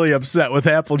just really upset with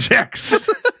Apple Jacks.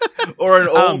 or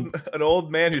an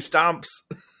old man who stomps.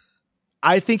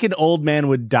 I think an old man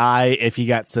would die if he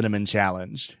got cinnamon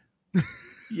challenged.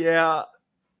 Yeah,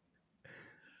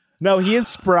 No, he is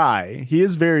spry. He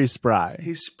is very spry.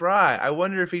 he's spry. I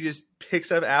wonder if he just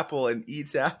picks up apple and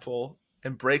eats apple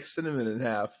and breaks cinnamon in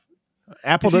half.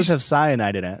 Apple Is he- does have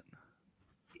cyanide in it.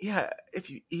 Yeah,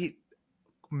 if you eat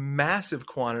massive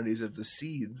quantities of the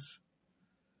seeds.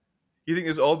 You think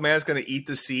this old man's going to eat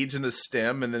the seeds in the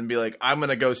stem and then be like, I'm going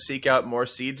to go seek out more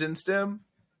seeds in stem?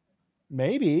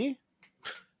 Maybe.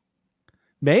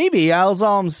 That's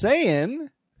all I'm saying.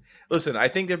 Listen, I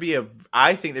think there'd be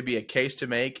a case to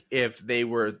make if they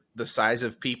were the size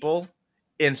of people,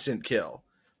 instant kill.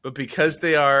 But because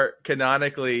they are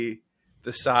canonically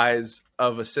the size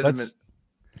of a cinnamon,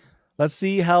 Let's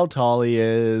see how tall he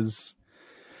is.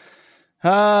 We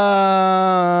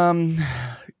know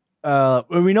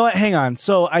what? Hang on.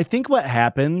 So I think what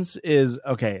happens is,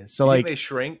 okay. So you think like, they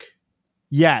shrink.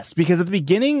 yes, because at the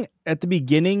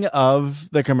beginning of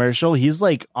the commercial, he's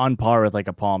like on par with like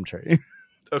a palm tree.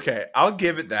 Okay, I'll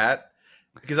give it that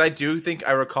because I do think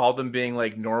I recall them being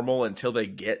like normal until they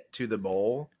get to the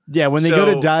bowl. Yeah, when they go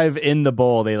to So- dive in the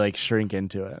bowl, they like shrink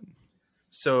into it.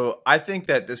 So I think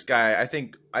that this guy, I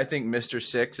think Mr.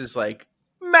 Six is like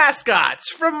mascots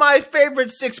from my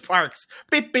favorite 6 parks.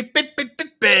 Beep, beep, beep, beep,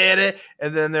 beep, beep.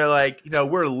 And then they're like,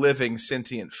 we're living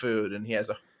sentient food, and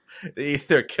they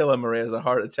either kill him or he has a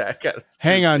heart attack.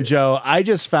 Hang on, Joe. I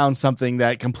just found something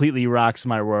that completely rocks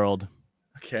my world.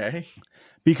 Okay,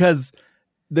 Because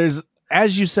there's,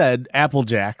 as you said, Apple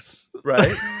Jacks.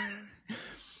 right.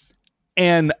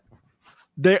 And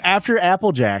after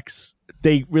Apple Jacks,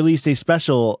 they released a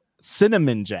special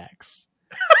Cinnamon Jacks,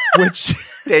 which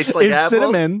Tastes like is apples?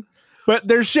 cinnamon, but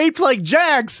they're shaped like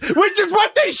jacks, which is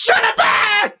what they should have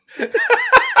been.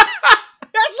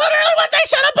 That's literally what they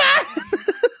should have been.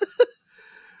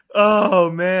 Oh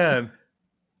man.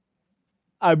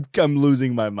 I'm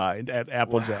losing my mind at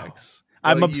Apple Wow. Jacks.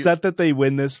 Well, I'm upset that they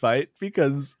win this fight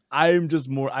because I just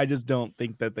don't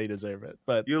think that they deserve it.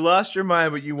 But You lost your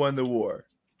mind, but you won the war.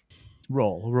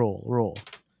 roll.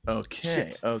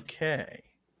 Okay, okay.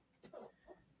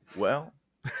 Well,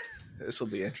 this will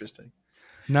be interesting.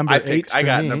 Number 8. I for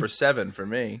got me. number 7 for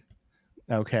me.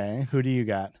 Okay, who do you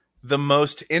got? The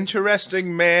most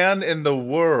interesting man in the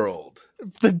world.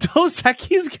 The Dos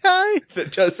Equis guy? The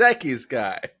Dos Equis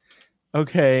guy.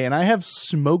 Okay, and I have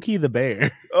Smokey the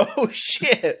Bear. Oh,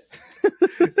 shit.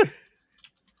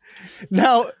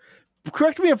 Now,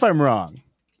 correct me if I'm wrong,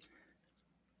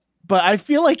 but I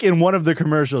feel like in one of the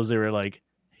commercials they were like,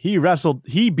 he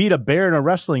beat a bear in a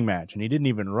wrestling match and he didn't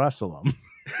even wrestle him.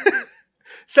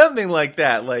 Something like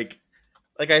that. Like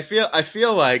I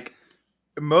feel like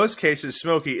in most cases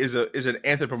Smokey is an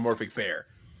anthropomorphic bear.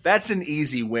 That's an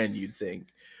easy win, you'd think.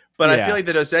 But I Yeah. feel like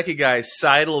the Dos Equis guy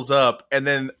sidles up and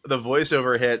then the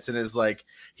voiceover hits and is like,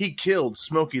 he killed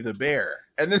Smokey the Bear.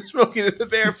 And then Smokey the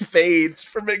Bear fades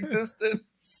from existence.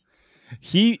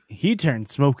 He turned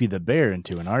Smokey the Bear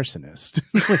into an arsonist.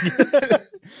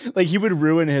 Like he would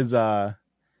ruin his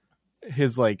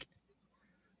like.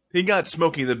 He got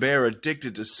Smokey the Bear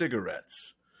addicted to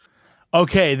cigarettes.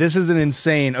 Okay, this is an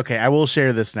insane. Okay, I will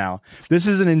share this now. This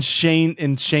is an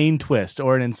insane twist,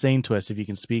 or an insane twist if you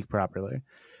can speak properly,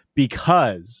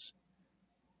 because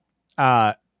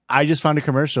I just found a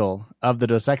commercial of the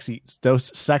Dos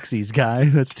Sexies guy.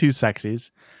 That's 2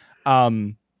 sexies,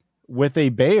 with a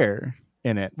bear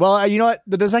in it. Well, you know what?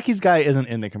 The Dos Equis guy isn't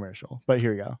in the commercial, but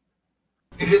here we go.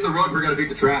 You hit the road, we're gonna beat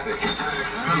the traffic.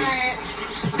 Alright.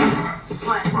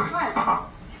 What?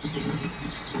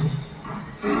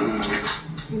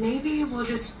 Maybe we'll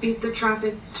just beat the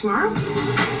traffic tomorrow?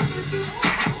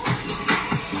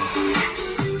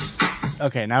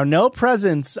 Okay, now no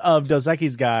presence of Dos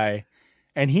Equis guy,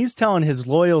 and he's telling his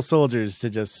loyal soldiers to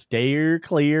just steer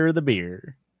clear of the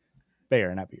bear,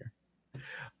 not beer.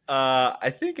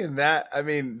 I think in that, I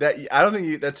mean, that I don't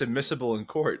think that's admissible in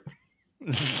court.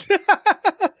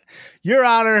 Your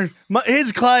Honor,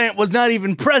 his client was not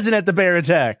even present at the bear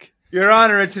attack. Your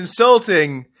Honor, it's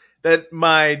insulting that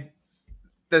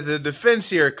the defense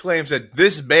here claims that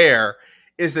this bear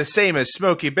is the same as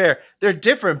Smokey Bear. They're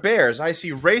different bears. I see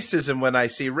racism when I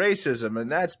see racism,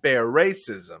 and that's bear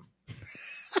racism.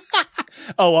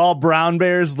 Oh, all brown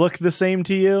bears look the same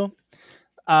to you?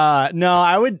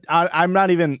 No, I'm not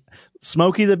even.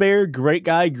 Smokey the Bear, great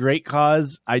guy, great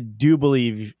cause. I do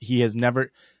believe he has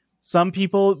never. Some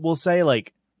people will say,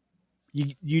 like,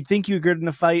 you think you're good in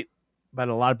a fight, but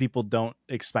a lot of people don't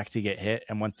expect to get hit.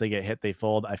 And once they get hit, they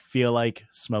fold. I feel like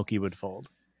Smokey would fold.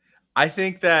 I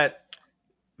think that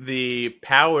the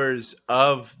powers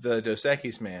of the Dos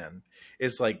Equis man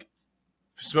is like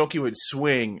Smokey would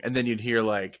swing, and then you'd hear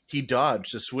like he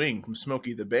dodged a swing from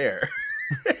Smokey the Bear.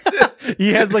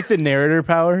 He has like the narrator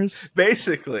powers,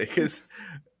 basically,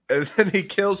 and then he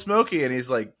kills Smokey, and he's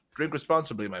like, "Drink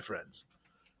responsibly, my friends."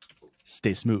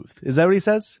 Stay smooth. Is that what he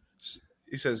says?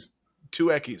 He says, 2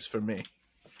 Equis for me.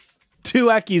 2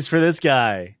 Equis for this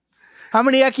guy. How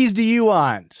many Equis do you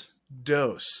want?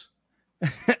 Dos.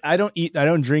 I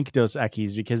don't drink Dos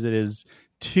Equis because it is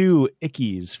 2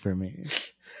 Ickies for me.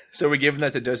 So we're giving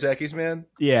that to Dos Equis, man?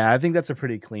 Yeah, I think that's a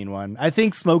pretty clean one. I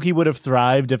think Smokey would have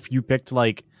thrived if you picked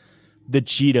like the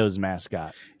Cheetos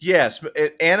mascot. Yes,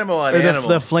 animal on or animal.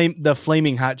 The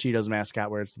flaming hot Cheetos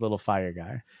mascot where it's the little fire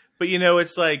guy. But you know,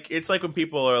 it's like when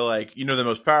people are like, you know, the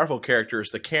most powerful character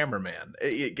is the cameraman.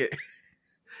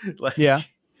 Like, yeah.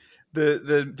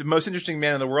 The most interesting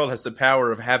man in the world has the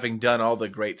power of having done all the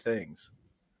great things.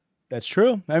 That's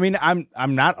true. I mean, I'm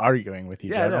not arguing with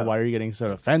you. Yeah, I don't know why are you getting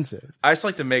so offensive. I just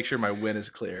like to make sure my win is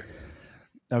clear.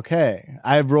 Okay,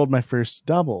 I've rolled my first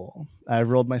double. I've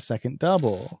rolled my second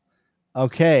double.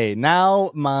 Okay, now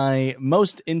my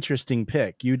most interesting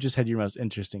pick. You just had your most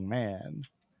interesting man.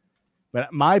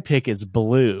 But my pick is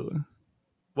blue.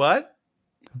 What?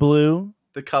 Blue.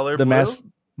 The color the blue?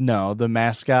 No, the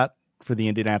mascot for the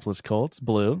Indianapolis Colts,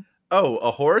 blue. Oh,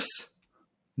 a horse?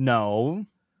 No.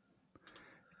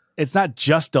 It's not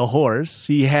just a horse.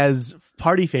 He has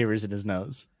party favors in his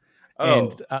nose. Oh.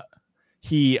 And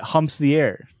he humps the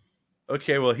air.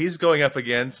 Okay, well, he's going up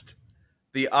against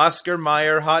the Oscar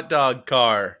Mayer hot dog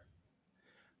car.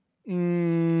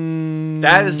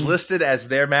 That is listed as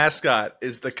their mascot,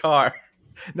 is the car.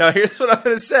 Now, here's what I'm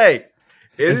going to say.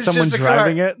 Is someone just a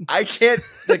driving car. it? I can't.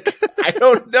 I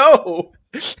don't know.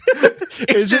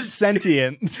 Is it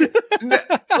sentient?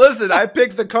 Listen, I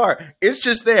picked the car. It's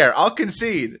just there. I'll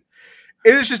concede.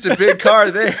 It is just a big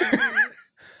car there.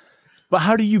 But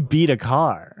how do you beat a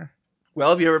car? Well,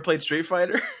 have you ever played Street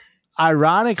Fighter?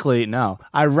 Ironically, no.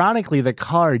 Ironically, the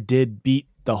car did beat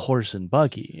the horse and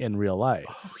buggy in real life.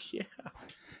 Oh, yeah.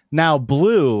 Now,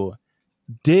 Blue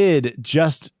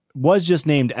was just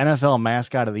named NFL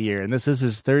Mascot of the Year, and this is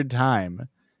his third time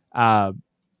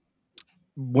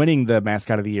winning the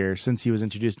Mascot of the Year since he was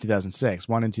introduced in 2006.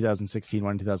 One in 2016,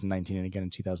 one in 2019, and again in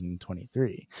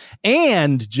 2023.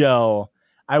 And, Joe,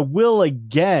 I will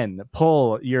again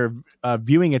pull your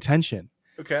viewing attention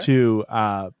to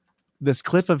this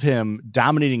clip of him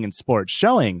dominating in sports,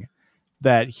 showing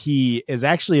that he is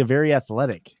actually a very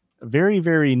athletic, very,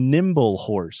 very nimble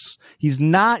horse. He's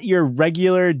not your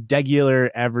regular,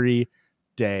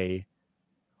 everyday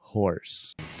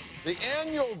horse. The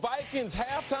annual Vikings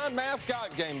halftime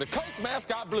mascot game. The Colts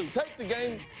mascot Blue. Take the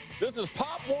game. This is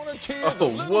Pop Warner Kids a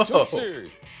little too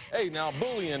serious. Hey, now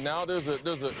bullying. Now there's a. Hey,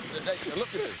 look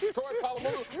at this. Troy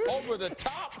Polamalu over the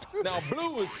top. Now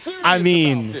Blue is serious. I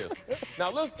mean, about this.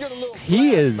 Now let's get a little.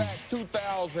 He is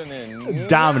 2009.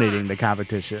 dominating the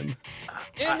competition.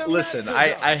 Listen,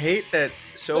 I hate that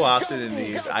so often in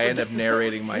these I end up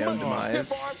narrating my own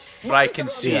demise, but I can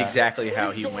see exactly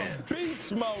how he wins.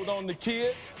 Beast mode on the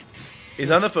kids. He's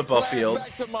on the football field.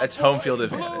 That's home field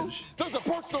advantage. There's a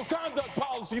personal conduct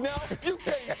policy now. You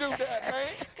can't do that, man.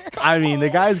 I mean, the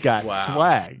guy's got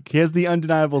swag. He has the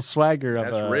undeniable swagger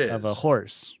of a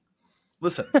horse.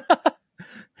 Listen,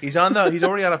 he's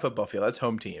already on a football field. That's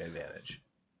home team advantage.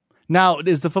 Now,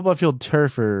 is the football field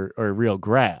turf or real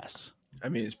grass? I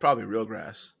mean, it's probably real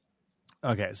grass.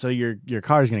 Okay, so your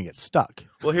car is going to get stuck.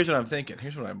 Well, here's what I'm thinking.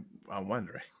 Here's what I'm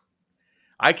wondering.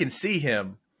 I can see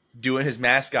him doing his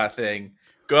mascot thing,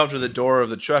 go up to the door of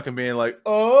the truck and being like,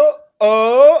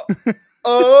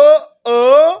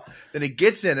 Then he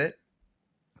gets in it,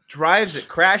 drives it,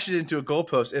 crashes into a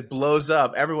goalpost. It blows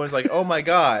up. Everyone's like, oh, my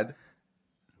God.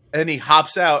 And then he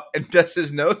hops out and does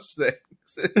his nose thing.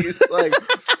 And he's like,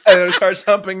 and then starts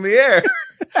humping the air.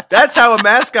 That's how a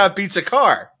mascot beats a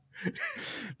car.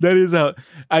 That is how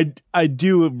I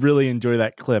do really enjoy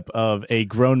that clip of a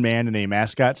grown man in a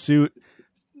mascot suit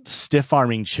stiff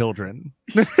arming children.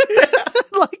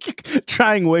 Like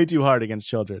trying way too hard against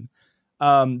children.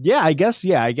 I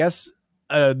guess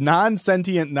a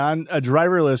non-sentient, a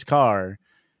driverless car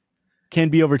can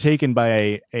be overtaken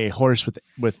by a horse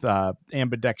with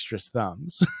ambidextrous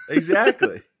thumbs.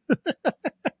 Exactly.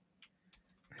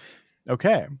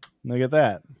 Okay, look at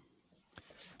that.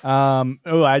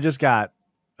 I just got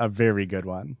a very good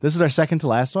one. This is our second to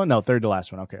last one. No, third to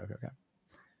last one. Okay.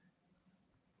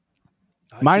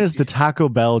 Mine is the Taco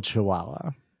Bell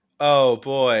Chihuahua. Oh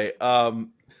boy.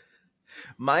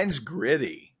 Mine's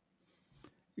Gritty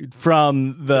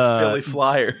From the Philly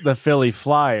Flyers. The Philly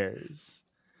Flyers.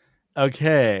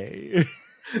 Okay.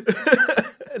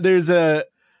 There's a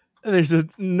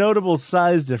notable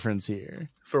size difference here.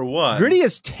 For one, Gritty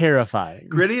is terrifying.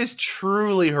 Gritty is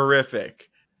truly horrific.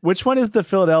 Which one is the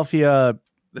Philadelphia?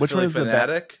 The Philly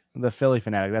Fanatic? The Philly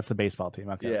Fanatic. That's the baseball team.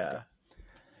 Okay. Yeah.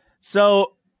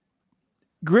 So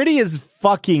Gritty is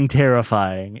fucking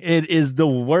terrifying. It is the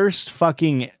worst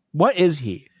fucking. What is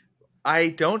he? I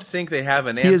don't think they have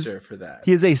an answer for that.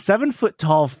 He is a 7 foot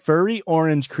tall furry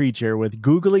orange creature with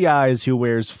googly eyes who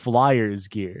wears Flyers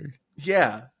gear.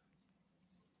 Yeah.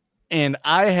 And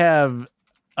I have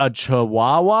a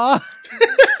Chihuahua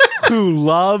who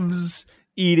loves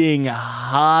eating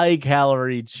high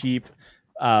calorie, cheap,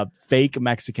 fake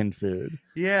Mexican food.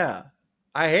 Yeah.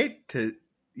 I hate to,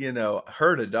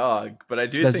 hurt a dog, but I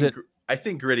I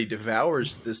think Gritty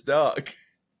devours this dog.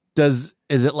 Is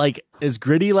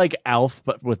Gritty like Alf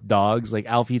but with dogs? Like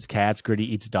Alf eats cats,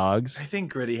 Gritty eats dogs? I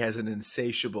think Gritty has an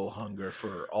insatiable hunger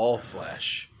for all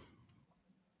flesh.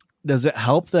 Does it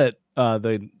help that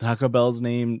the Taco Bell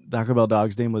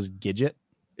dog's name was Gidget?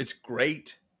 It's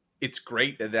great. It's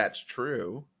great that that's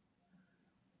true.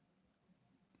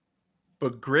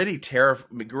 But Gritty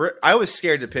I was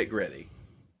scared to pick Gritty.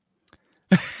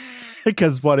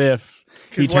 Because what if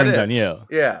he turns on you?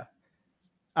 Yeah.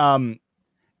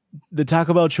 The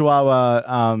Taco Bell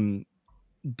Chihuahua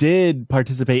did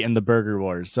participate in the Burger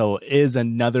Wars, so is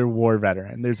another war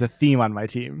veteran. There's a theme on my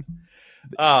team.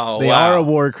 Oh, they are a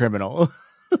war criminal.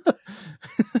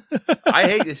 I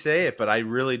hate to say it, but I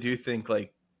really do think I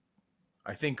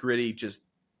think Gritty just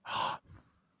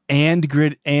and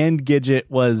Gidget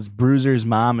was Bruiser's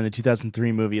mom in the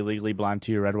 2003 movie Legally Blonde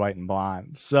 2, Red, White, and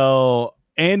Blonde. So,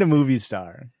 and a movie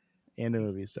star.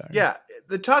 Yeah,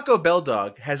 the Taco Bell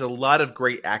dog has a lot of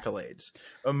great accolades.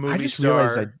 A movie I just star.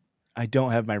 realized I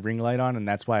don't have my ring light on, and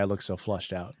that's why I look so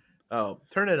flushed out. Oh,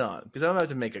 turn it on, because I'm about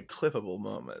to make a clippable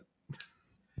moment.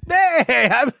 Hey,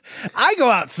 I go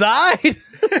outside.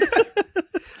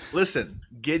 Listen,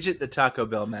 Gidget the Taco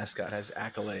Bell mascot has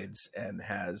accolades and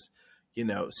has,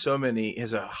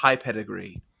 has a high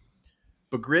pedigree.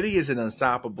 But Gritty is an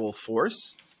unstoppable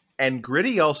force, and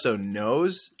Gritty also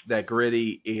knows that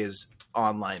Gritty is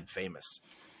online famous.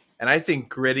 And I think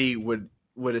Gritty would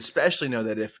especially know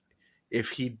that if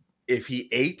he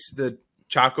ate the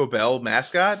Taco Bell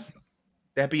mascot,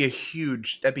 that'd be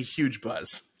huge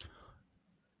buzz.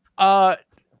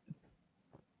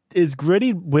 Is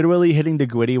Gritty wittily hitting the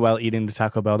Gwitty while eating the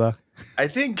Taco Bell dog? I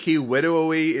think he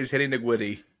wittily is hitting the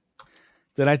Gwitty.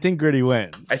 Then I think Gritty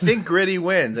wins. I think Gritty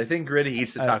wins. I think Gritty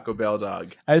eats the Taco Bell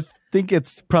dog. I think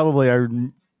it's probably our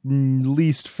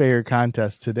least fair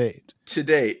contest to date.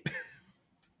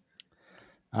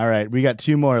 All right, we got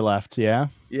 2 more left, yeah?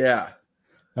 Yeah.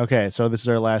 Okay, so this is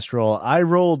our last roll. I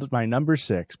rolled my number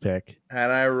 6 pick.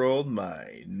 And I rolled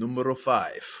my numero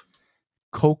 5.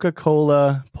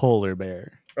 Coca-Cola Polar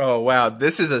Bear. Oh, wow.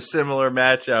 This is a similar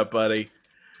matchup, buddy.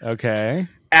 Okay.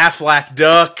 Aflac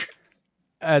Duck.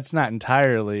 It's not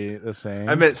entirely the same.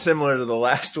 I meant similar to the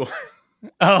last one.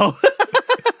 Oh.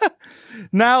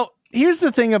 Now, here's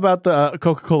the thing about the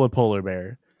Coca-Cola Polar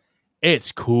Bear.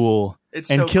 It's cool. It's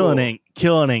and so killing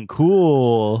ain't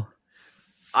cool.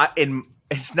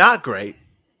 It's not great.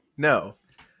 No.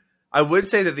 I would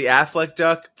say that the Affleck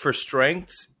Duck, for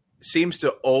strengths, seems to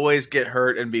always get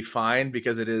hurt and be fine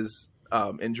because it is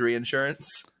injury insurance.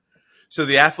 So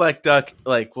the Affleck Duck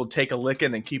will take a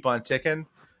licking and keep on ticking,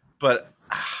 but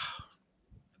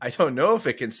I don't know if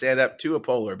it can stand up to a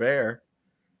polar bear.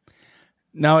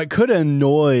 Now it could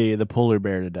annoy the polar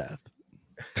bear to death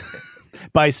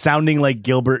by sounding like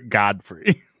Gilbert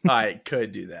Gottfried. I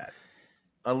could do that,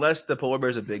 unless the polar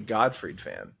bear's a big Gottfried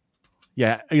fan.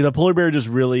 Yeah, the polar bear just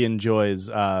really enjoys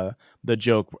the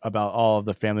joke about all of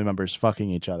the family members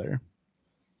fucking each other.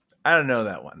 I don't know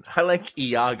that one. I like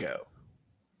Iago.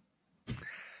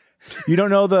 You don't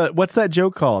know what's that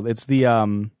joke called? It's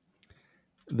the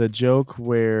joke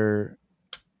where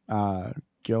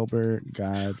Gilbert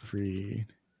Gottfried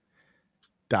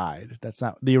died. That's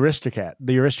not the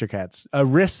Aristocrats.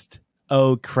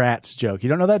 Aristocrats joke. You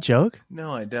don't know that joke?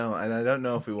 No, I don't, and I don't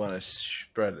know if we want to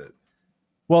spread it.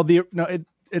 Well,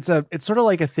 it's sort of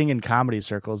like a thing in comedy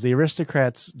circles. The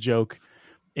Aristocrats joke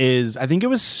is, I think it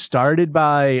was started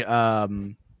by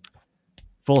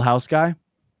Full House guy.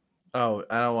 Oh,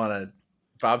 I don't want to.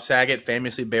 Bob Saget,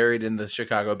 famously buried in the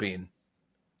Chicago Bean.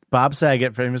 Bob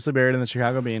Saget, famously buried in the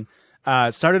Chicago Bean,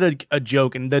 started a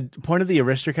joke, and the point of the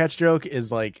Aristocrats joke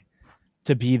is like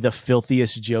to be the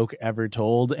filthiest joke ever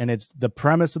told, and it's the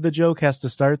premise of the joke has to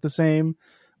start the same,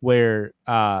 where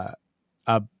a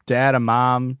dad, a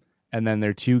mom, and then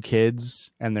their two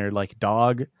kids and their like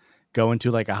dog go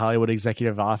into like a Hollywood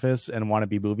executive office and want to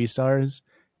be movie stars.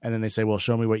 And then they say, well,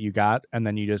 show me what you got. And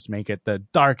then you just make it the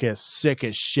darkest,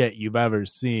 sickest shit you've ever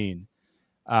seen.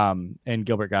 And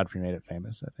Gilbert Gottfried made it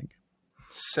famous, I think.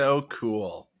 So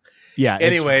cool. Yeah.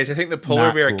 Anyways, I think the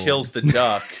polar bear kills the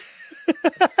duck.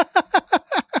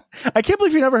 I can't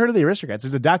believe you never heard of the Aristocrats.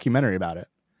 There's a documentary about it.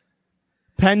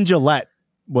 Penn Jillette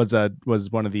was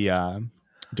one of the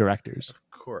directors.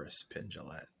 Of course, Penn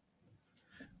Jillette.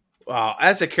 Wow,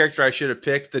 that's a character I should have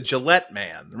picked. The Gillette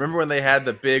Man. Remember when they had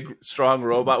the big, strong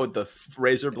robot with the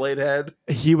razor blade head?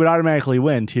 He would automatically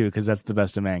win, too, because that's the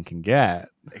best a man can get.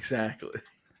 Exactly.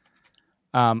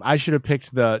 I should have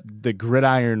picked the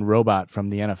gridiron robot from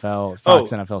the Fox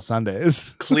NFL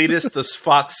Sundays. Cletus, the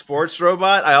Fox Sports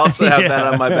robot. I also have that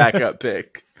on my backup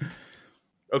pick.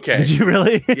 Okay. Did you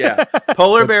really? Yeah.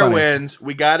 Polar bear funny. wins.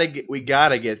 We gotta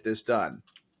get this done.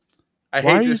 Why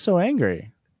are you so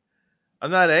angry? I'm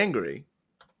not angry.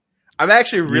 I'm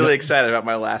actually really excited about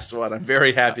my last one. I'm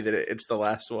very happy that it's the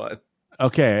last one.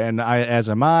 Okay, and as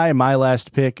am I. My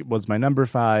last pick was my number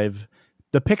 5,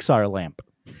 the Pixar lamp.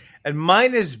 And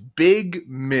mine is Big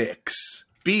Mix.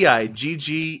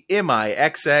 BIGGMIXX.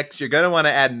 You're going to want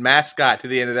to add Mascot to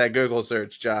the end of that Google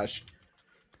search, Josh.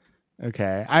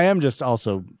 Okay, I am just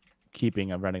also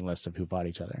keeping a running list of who fought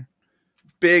each other.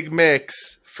 Big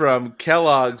Mix from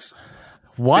Kellogg's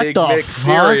What Big the Mix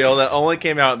fuck? cereal that only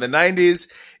came out in the 90s.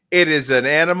 It is an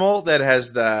animal that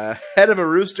has the head of a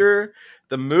rooster,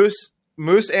 the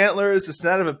moose antlers, the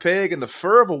snout of a pig, and the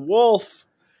fur of a wolf.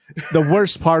 The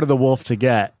worst part of the wolf to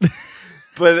get.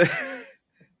 But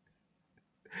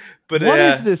what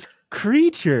is this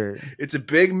creature? It's a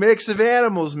big mix of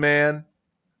animals, man.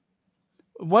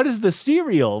 What is the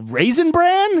cereal? Raisin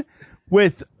Bran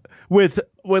with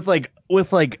like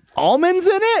almonds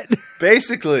in it?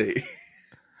 Basically.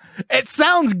 It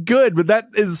sounds good, but that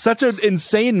is such an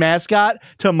insane mascot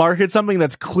to market something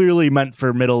that's clearly meant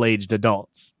for middle-aged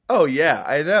adults. Oh yeah,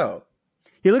 I know.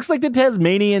 He looks like the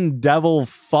Tasmanian devil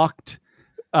fucked.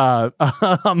 I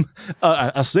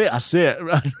see it.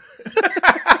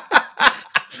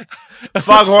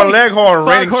 Foghorn Leghorn,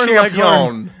 reigning Foghorn champion.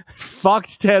 Leghorn.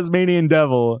 Fucked Tasmanian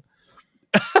devil.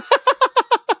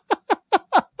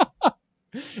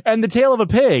 And the tail of a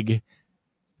pig.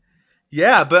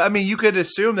 Yeah, but I mean, you could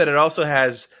assume that it also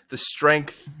has the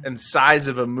strength and size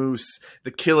of a moose,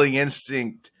 the killer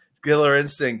instinct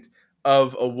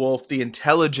of a wolf, the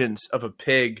intelligence of a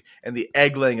pig, and the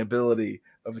egg-laying ability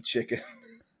of a chicken.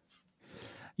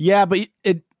 Yeah, but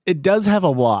it does have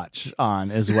a watch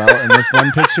on as well in this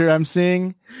one picture I'm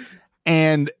seeing.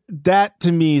 And that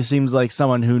to me seems like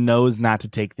someone who knows not to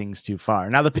take things too far.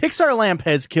 Now, the Pixar lamp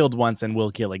has killed once and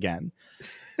will kill again.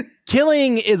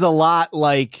 Killing is a lot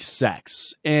like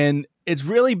sex, and it's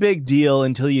really big deal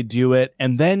until you do it,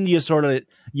 and then you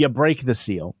break the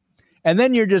seal, and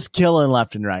then you're just killing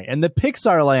left and right. And the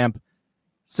Pixar lamp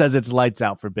says it's lights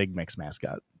out for Big Mix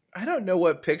Mascot. I don't know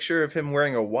what picture of him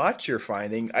wearing a watch you're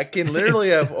finding. I can literally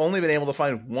have only been able to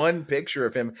find one picture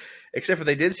of him, except for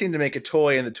they did seem to make a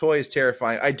toy, and the toy is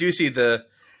terrifying. I do see the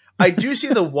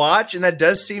watch, and that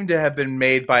does seem to have been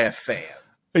made by a fan.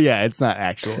 Yeah, it's not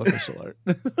actual official art.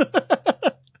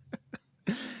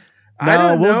 I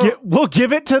don't know. We'll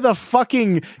give it to the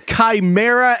fucking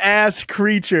chimera ass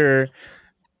creature.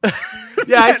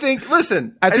 Yeah, I think.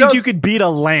 Listen, I think you could beat a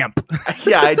lamp.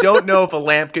 Yeah, I don't know if a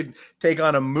lamp could take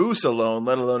on a moose alone,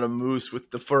 let alone a moose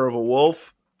with the fur of a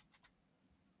wolf.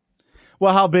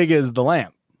 Well, how big is the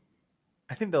lamp?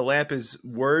 I think the lamp is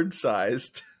word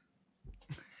sized.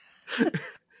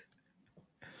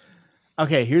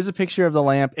 Okay, here's a picture of the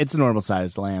lamp. It's a normal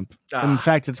sized lamp. In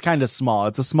fact, it's kind of small.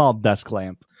 It's a small desk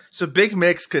lamp. So Big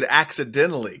Mix could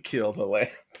accidentally kill the lamp.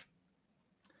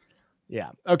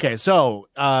 Yeah. Okay, so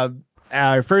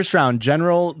Our first round,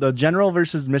 the General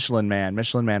versus Michelin Man.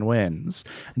 Michelin Man wins.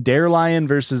 Dare Lion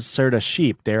versus Serta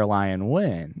Sheep. Dare Lion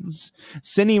wins.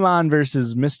 Cinnamon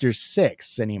versus Mr. Six.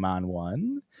 Cinnamon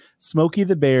won. Smokey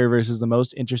the Bear versus the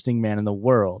Most Interesting Man in the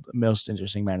World. Most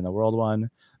Interesting Man in the World won.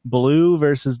 Blue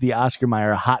versus the Oscar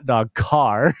Mayer Hot Dog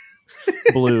Car.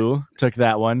 Blue took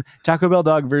that one. Taco Bell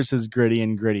Dog versus Gritty,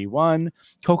 and Gritty won.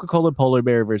 Coca-Cola Polar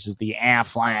Bear versus the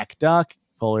Aflac Duck.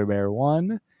 Polar Bear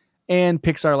won. And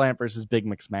Pixar Lamp versus Big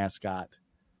Mix Mascot.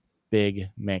 Big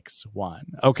Mix won.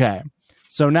 Okay,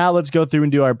 so now let's go through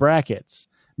and do our brackets.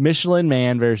 Michelin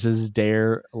Man versus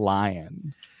Dare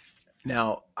Lion.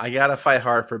 Now, I got to fight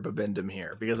hard for Babindom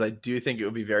here because I do think it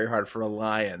would be very hard for a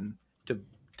lion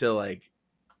to like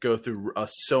go through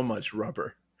so much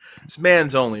rubber. This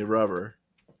man's only rubber.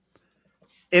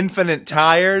 Infinite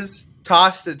tires,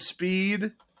 tossed at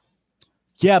speed.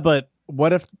 Yeah, but what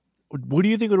do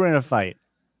you think would win a fight?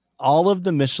 All of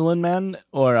the Michelin Men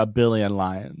or a billion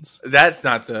lions? That's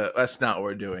not what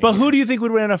we're doing. But here. who do you think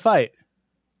would win a fight?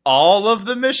 All of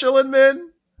the Michelin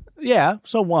Men? Yeah,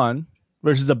 so one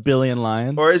versus a billion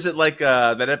lions. Or is it like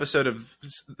that episode of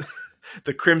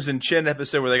the Crimson Chin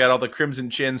episode where they got all the Crimson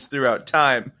Chins throughout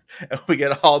time and we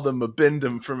get all the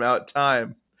Mabindum from out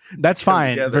time? That's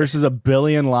fine. Together. Versus a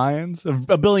billion lions?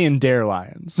 A billion Dare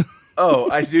Lions. Oh,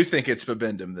 I do think it's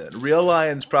Babindom then. Real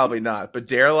lions, probably not. But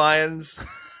Dare lions?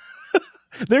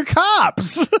 They're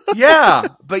cops. Yeah,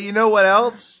 but you know what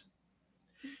else?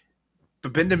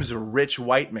 Babindom is a rich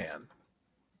white man.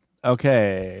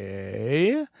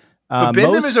 Okay.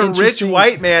 Babindom is a rich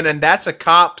white man, and that's a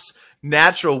cop's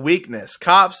natural weakness.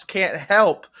 Cops can't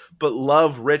help but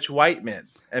love rich white men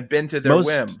and bend to their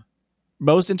whim.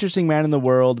 Most Interesting Man in the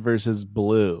World versus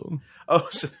Blue. Oh,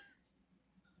 so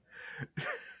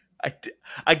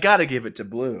I gotta give it to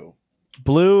Blue.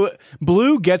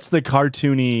 Blue gets the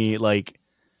cartoony like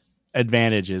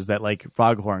advantages that like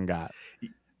Foghorn got.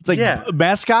 It's like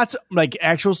mascots, like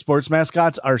actual sports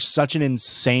mascots, are such an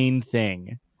insane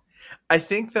thing. I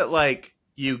think that like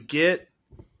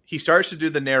he starts to do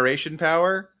the narration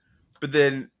power, but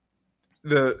then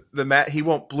Blue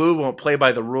won't play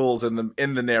by the rules in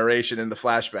the narration in the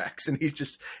flashbacks, and he's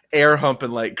just air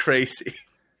humping like crazy.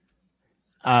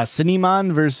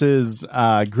 Cinnamon versus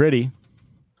Gritty.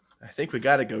 I think we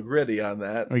got to go Gritty on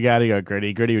that. We got to go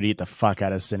Gritty. Gritty would eat the fuck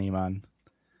out of Cinnamon.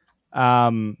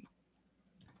 And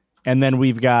then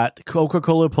we've got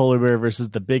Coca-Cola Polar Bear versus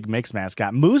the Big Mix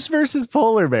Mascot. Moose versus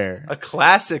Polar Bear. A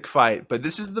classic fight, but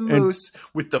this is the moose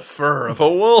with the fur of a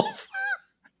wolf.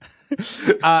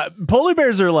 Polar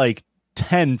bears are like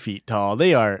 10 feet tall.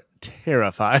 They are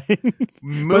terrifying.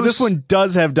 But this one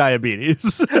does have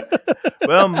diabetes.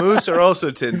 Well, moose are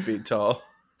also 10 feet tall.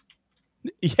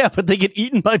 Yeah, but they get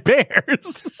eaten by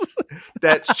bears.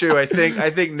 That's true. I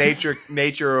think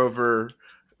nature over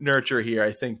nurture here.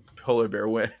 I think polar bear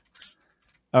wins.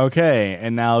 Okay,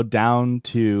 and now down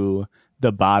to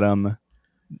the bottom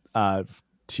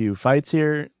two fights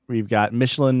here. We've got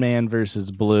Michelin Man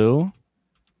versus Blue.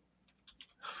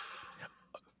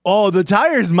 Oh, the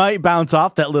tires might bounce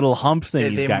off that little hump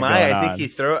thing he's got going on. I think he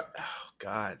throw it. Oh,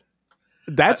 God.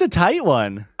 That's a tight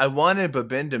one. I wanted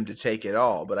Babindom to take it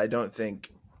all, but I don't think.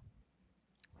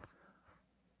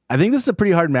 I think this is a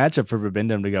pretty hard matchup for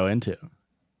Babindom to go into.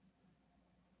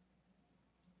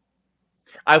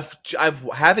 I've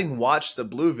having watched the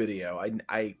Blue video,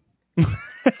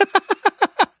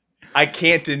 I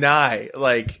can't deny,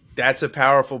 like, that's a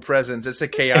powerful presence. It's a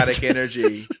chaotic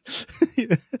energy.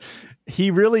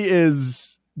 He really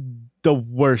is the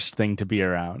worst thing to be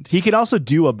around. He can also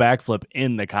do a backflip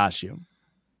in the costume.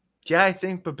 Yeah, I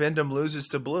think Babindom loses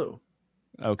to Blue.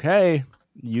 Okay,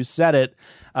 you said it.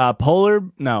 Polar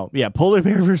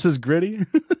Bear versus Gritty.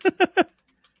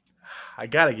 I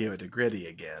gotta give it to Gritty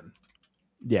again.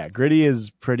 Yeah, Gritty is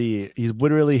pretty. He's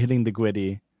literally hitting the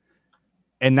Gwitty.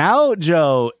 And now,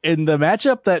 Joe, in the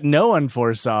matchup that no one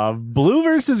foresaw, Blue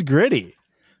versus Gritty.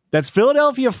 That's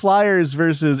Philadelphia Flyers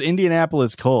versus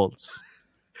Indianapolis Colts.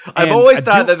 I've always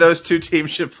thought that those two teams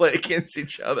should play against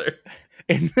each other.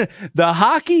 And the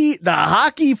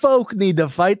hockey folk need to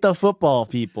fight the football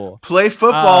people. Play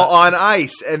football on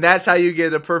ice, and that's how you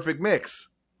get a perfect mix.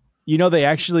 You know, they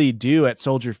actually do at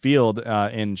Soldier Field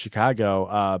in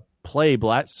Chicago play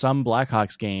some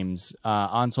Blackhawks games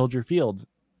on Soldier Field.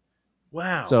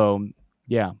 Wow. So,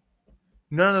 yeah.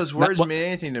 None of those words mean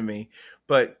anything to me.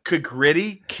 But could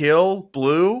Gritty kill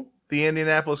Blue, the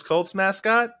Indianapolis Colts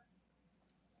mascot?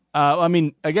 I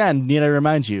mean, again, need I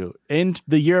remind you, in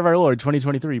the year of our Lord,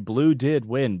 2023, Blue did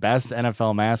win Best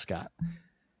NFL Mascot.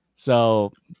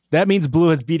 So that means Blue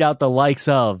has beat out the likes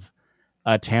of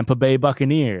a Tampa Bay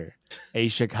Buccaneer, a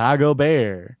Chicago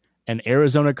Bear, an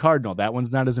Arizona Cardinal. That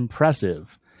one's not as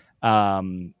impressive.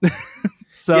 So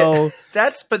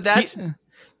that's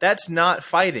not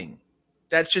fighting.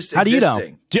 That's just how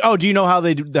existing. do you know? Do you know how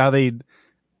they do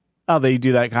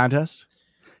that contest?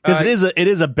 Because it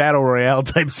is a battle royale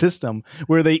type system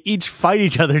where they each fight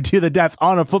each other to the death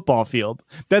on a football field.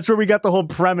 That's where we got the whole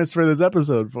premise for this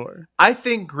episode for. I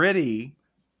think Gritty.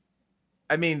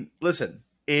 I mean, listen,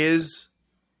 is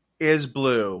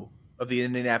Blue of the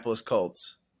Indianapolis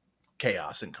Colts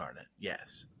chaos incarnate?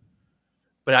 Yes,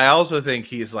 but I also think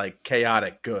he's like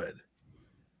chaotic good.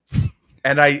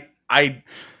 And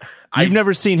You've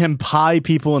never seen him pie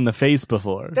people in the face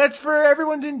before. That's for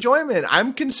everyone's enjoyment.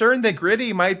 I'm concerned that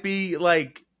Gritty might be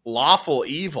like lawful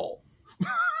evil.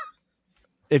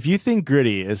 If you think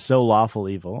Gritty is so lawful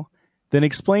evil, then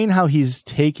explain how he's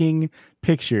taking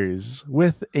pictures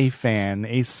with a fan,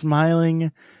 a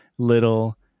smiling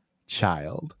little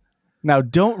child. Now,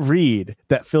 don't read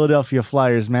that Philadelphia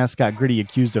Flyers mascot Gritty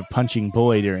accused of punching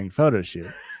boy during photo shoot.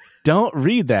 Don't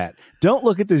read that. Don't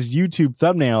look at this YouTube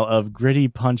thumbnail of Gritty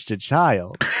punched a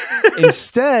child.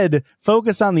 Instead,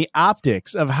 focus on the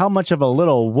optics of how much of a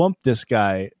little wimp this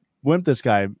guy.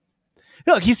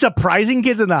 Look, he's surprising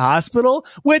kids in the hospital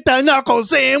with the knuckle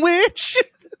sandwich.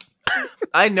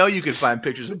 I know you could find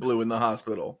pictures of Blue in the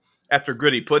hospital after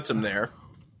Gritty puts him there.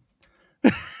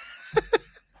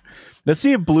 Let's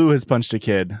see if Blue has punched a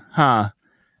kid.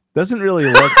 Doesn't really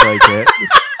look like it.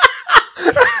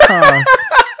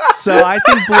 So I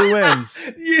think Blue wins.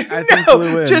 I think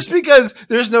Blue wins. Just because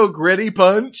there's no Gritty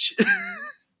punch.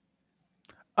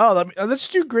 Let's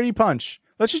do Gritty punch.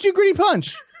 Let's just do Gritty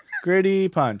punch. Gritty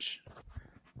punch.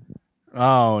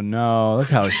 Oh no! Look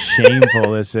how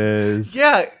shameful this is.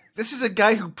 Yeah, this is a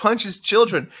guy who punches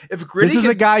children. If Gritty, this is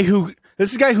a guy who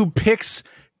picks,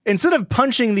 instead of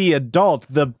punching the adult,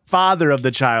 the father of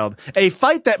the child, a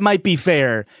fight that might be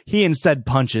fair, he instead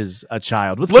punches a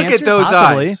child with Look cancer, at those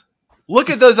possibly. eyes. Look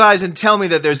at those eyes and tell me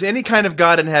that there's any kind of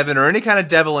God in heaven or any kind of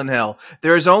devil in hell.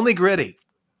 There is only Gritty.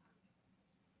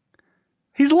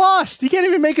 He's lost. He can't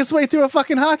even make his way through a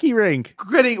fucking hockey rink.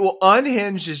 Gritty will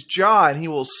unhinge his jaw and he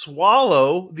will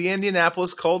swallow the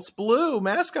Indianapolis Colts Blue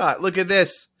mascot. Look at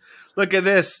this. Look at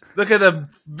this. Look at the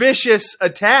vicious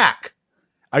attack.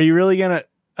 Are you really gonna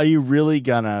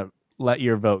let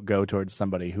your vote go towards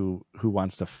somebody who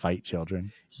wants to fight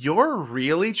children? You're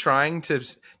really trying to...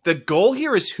 The goal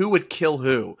here is who would kill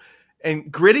who.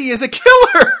 And Gritty is a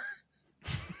killer.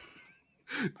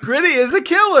 Gritty is a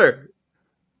killer.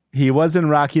 He was in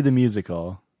Rocky the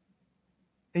Musical.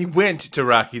 He went to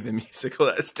Rocky the Musical.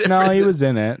 That's different. No, he was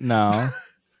in it. No.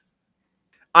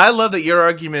 I love that your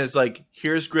argument is like,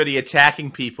 here's Gritty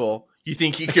attacking people. You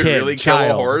think he could really kill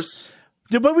a horse?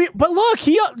 But look,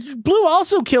 Blue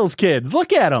also kills kids.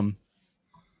 Look at him.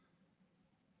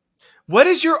 What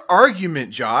is your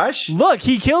argument, Josh? Look,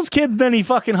 he kills kids, then he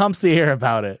fucking humps the air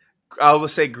about it. I will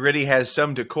say Gritty has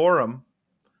some decorum.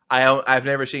 I've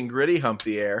never seen Gritty hump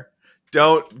the air.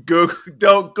 Don't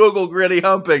Google Gritty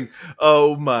humping.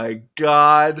 Oh my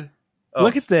God. Oh.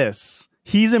 Look at this.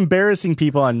 He's embarrassing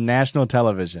people on national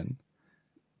television.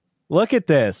 Look at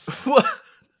this.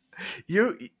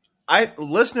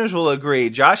 Listeners will agree.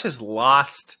 Josh has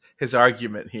lost his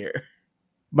argument here.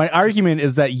 My argument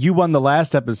is that you won the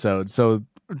last episode, so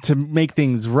to make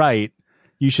things right,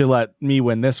 you should let me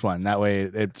win this one. That way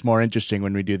it's more interesting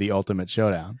when we do the ultimate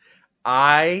showdown.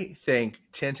 I think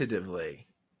tentatively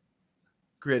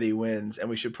Gritty wins, and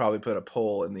we should probably put a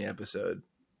poll in the episode.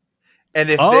 And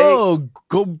if go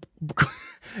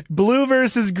Blue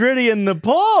versus Gritty in the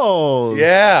polls.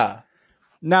 Yeah.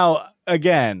 Now,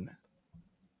 again,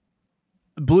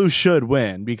 Blue should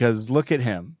win because look at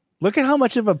him. Look at how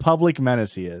much of a public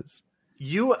menace he is.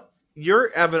 You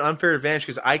have an unfair advantage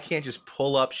because I can't just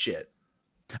pull up shit.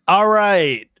 All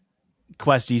right.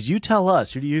 Questies, you tell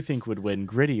us, who do you think would win,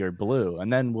 Gritty or Blue?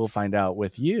 And then we'll find out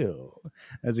with you.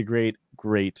 That's a great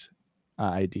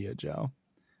idea, Joe.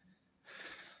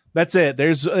 That's it.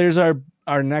 There's our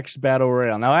next battle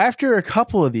royale. Now, after a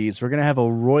couple of these, we're going to have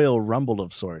a Royal Rumble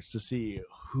of sorts to see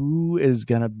who is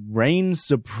going to reign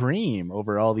supreme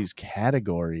over all these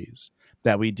categories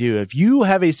that we do. If you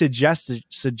have a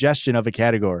suggestion of a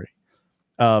category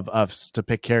of us to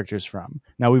pick characters from.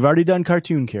 Now, we've already done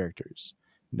cartoon characters.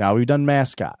 Now we've done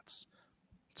mascots.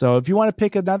 So if you want to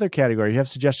pick another category, you have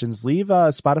suggestions, leave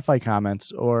Spotify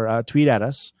comments or tweet at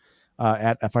us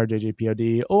at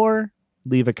FRJJPOD or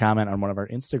leave a comment on one of our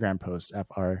Instagram posts,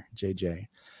 FRJJPOD.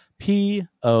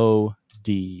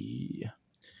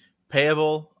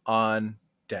 Payable on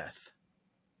death.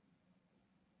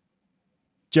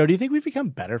 Joe, do you think we've become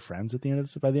better friends at the end of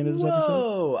this, by the end of this episode?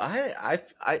 Whoa,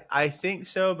 I think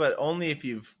so, but only if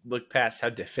you've looked past how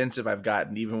defensive I've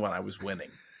gotten, even when I was winning.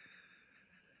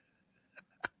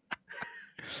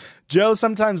 Joe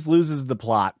sometimes loses the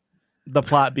plot. The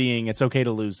plot being it's okay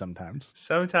to lose sometimes.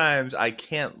 Sometimes I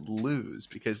can't lose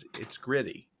because it's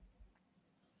gritty.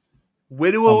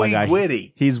 Widowy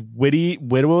gwitty. He's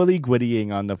widowy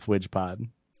gwittying on the Fwidge pod.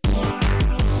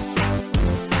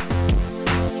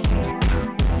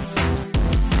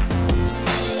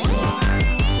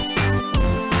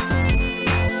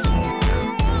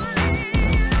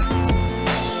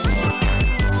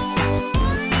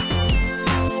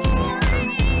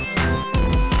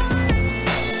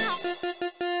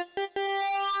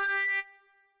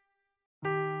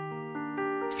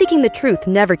 Seeking the truth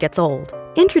never gets old.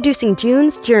 Introducing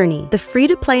June's Journey, the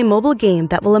free-to-play mobile game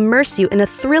that will immerse you in a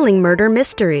thrilling murder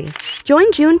mystery.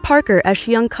 Join June Parker as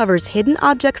she uncovers hidden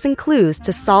objects and clues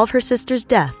to solve her sister's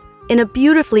death in a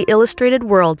beautifully illustrated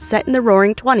world set in the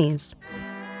Roaring 20s.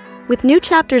 With new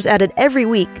chapters added every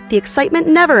week, the excitement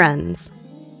never ends.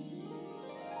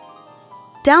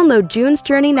 Download June's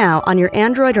Journey now on your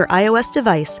Android or iOS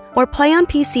device, or play on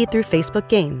PC through Facebook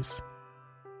Games.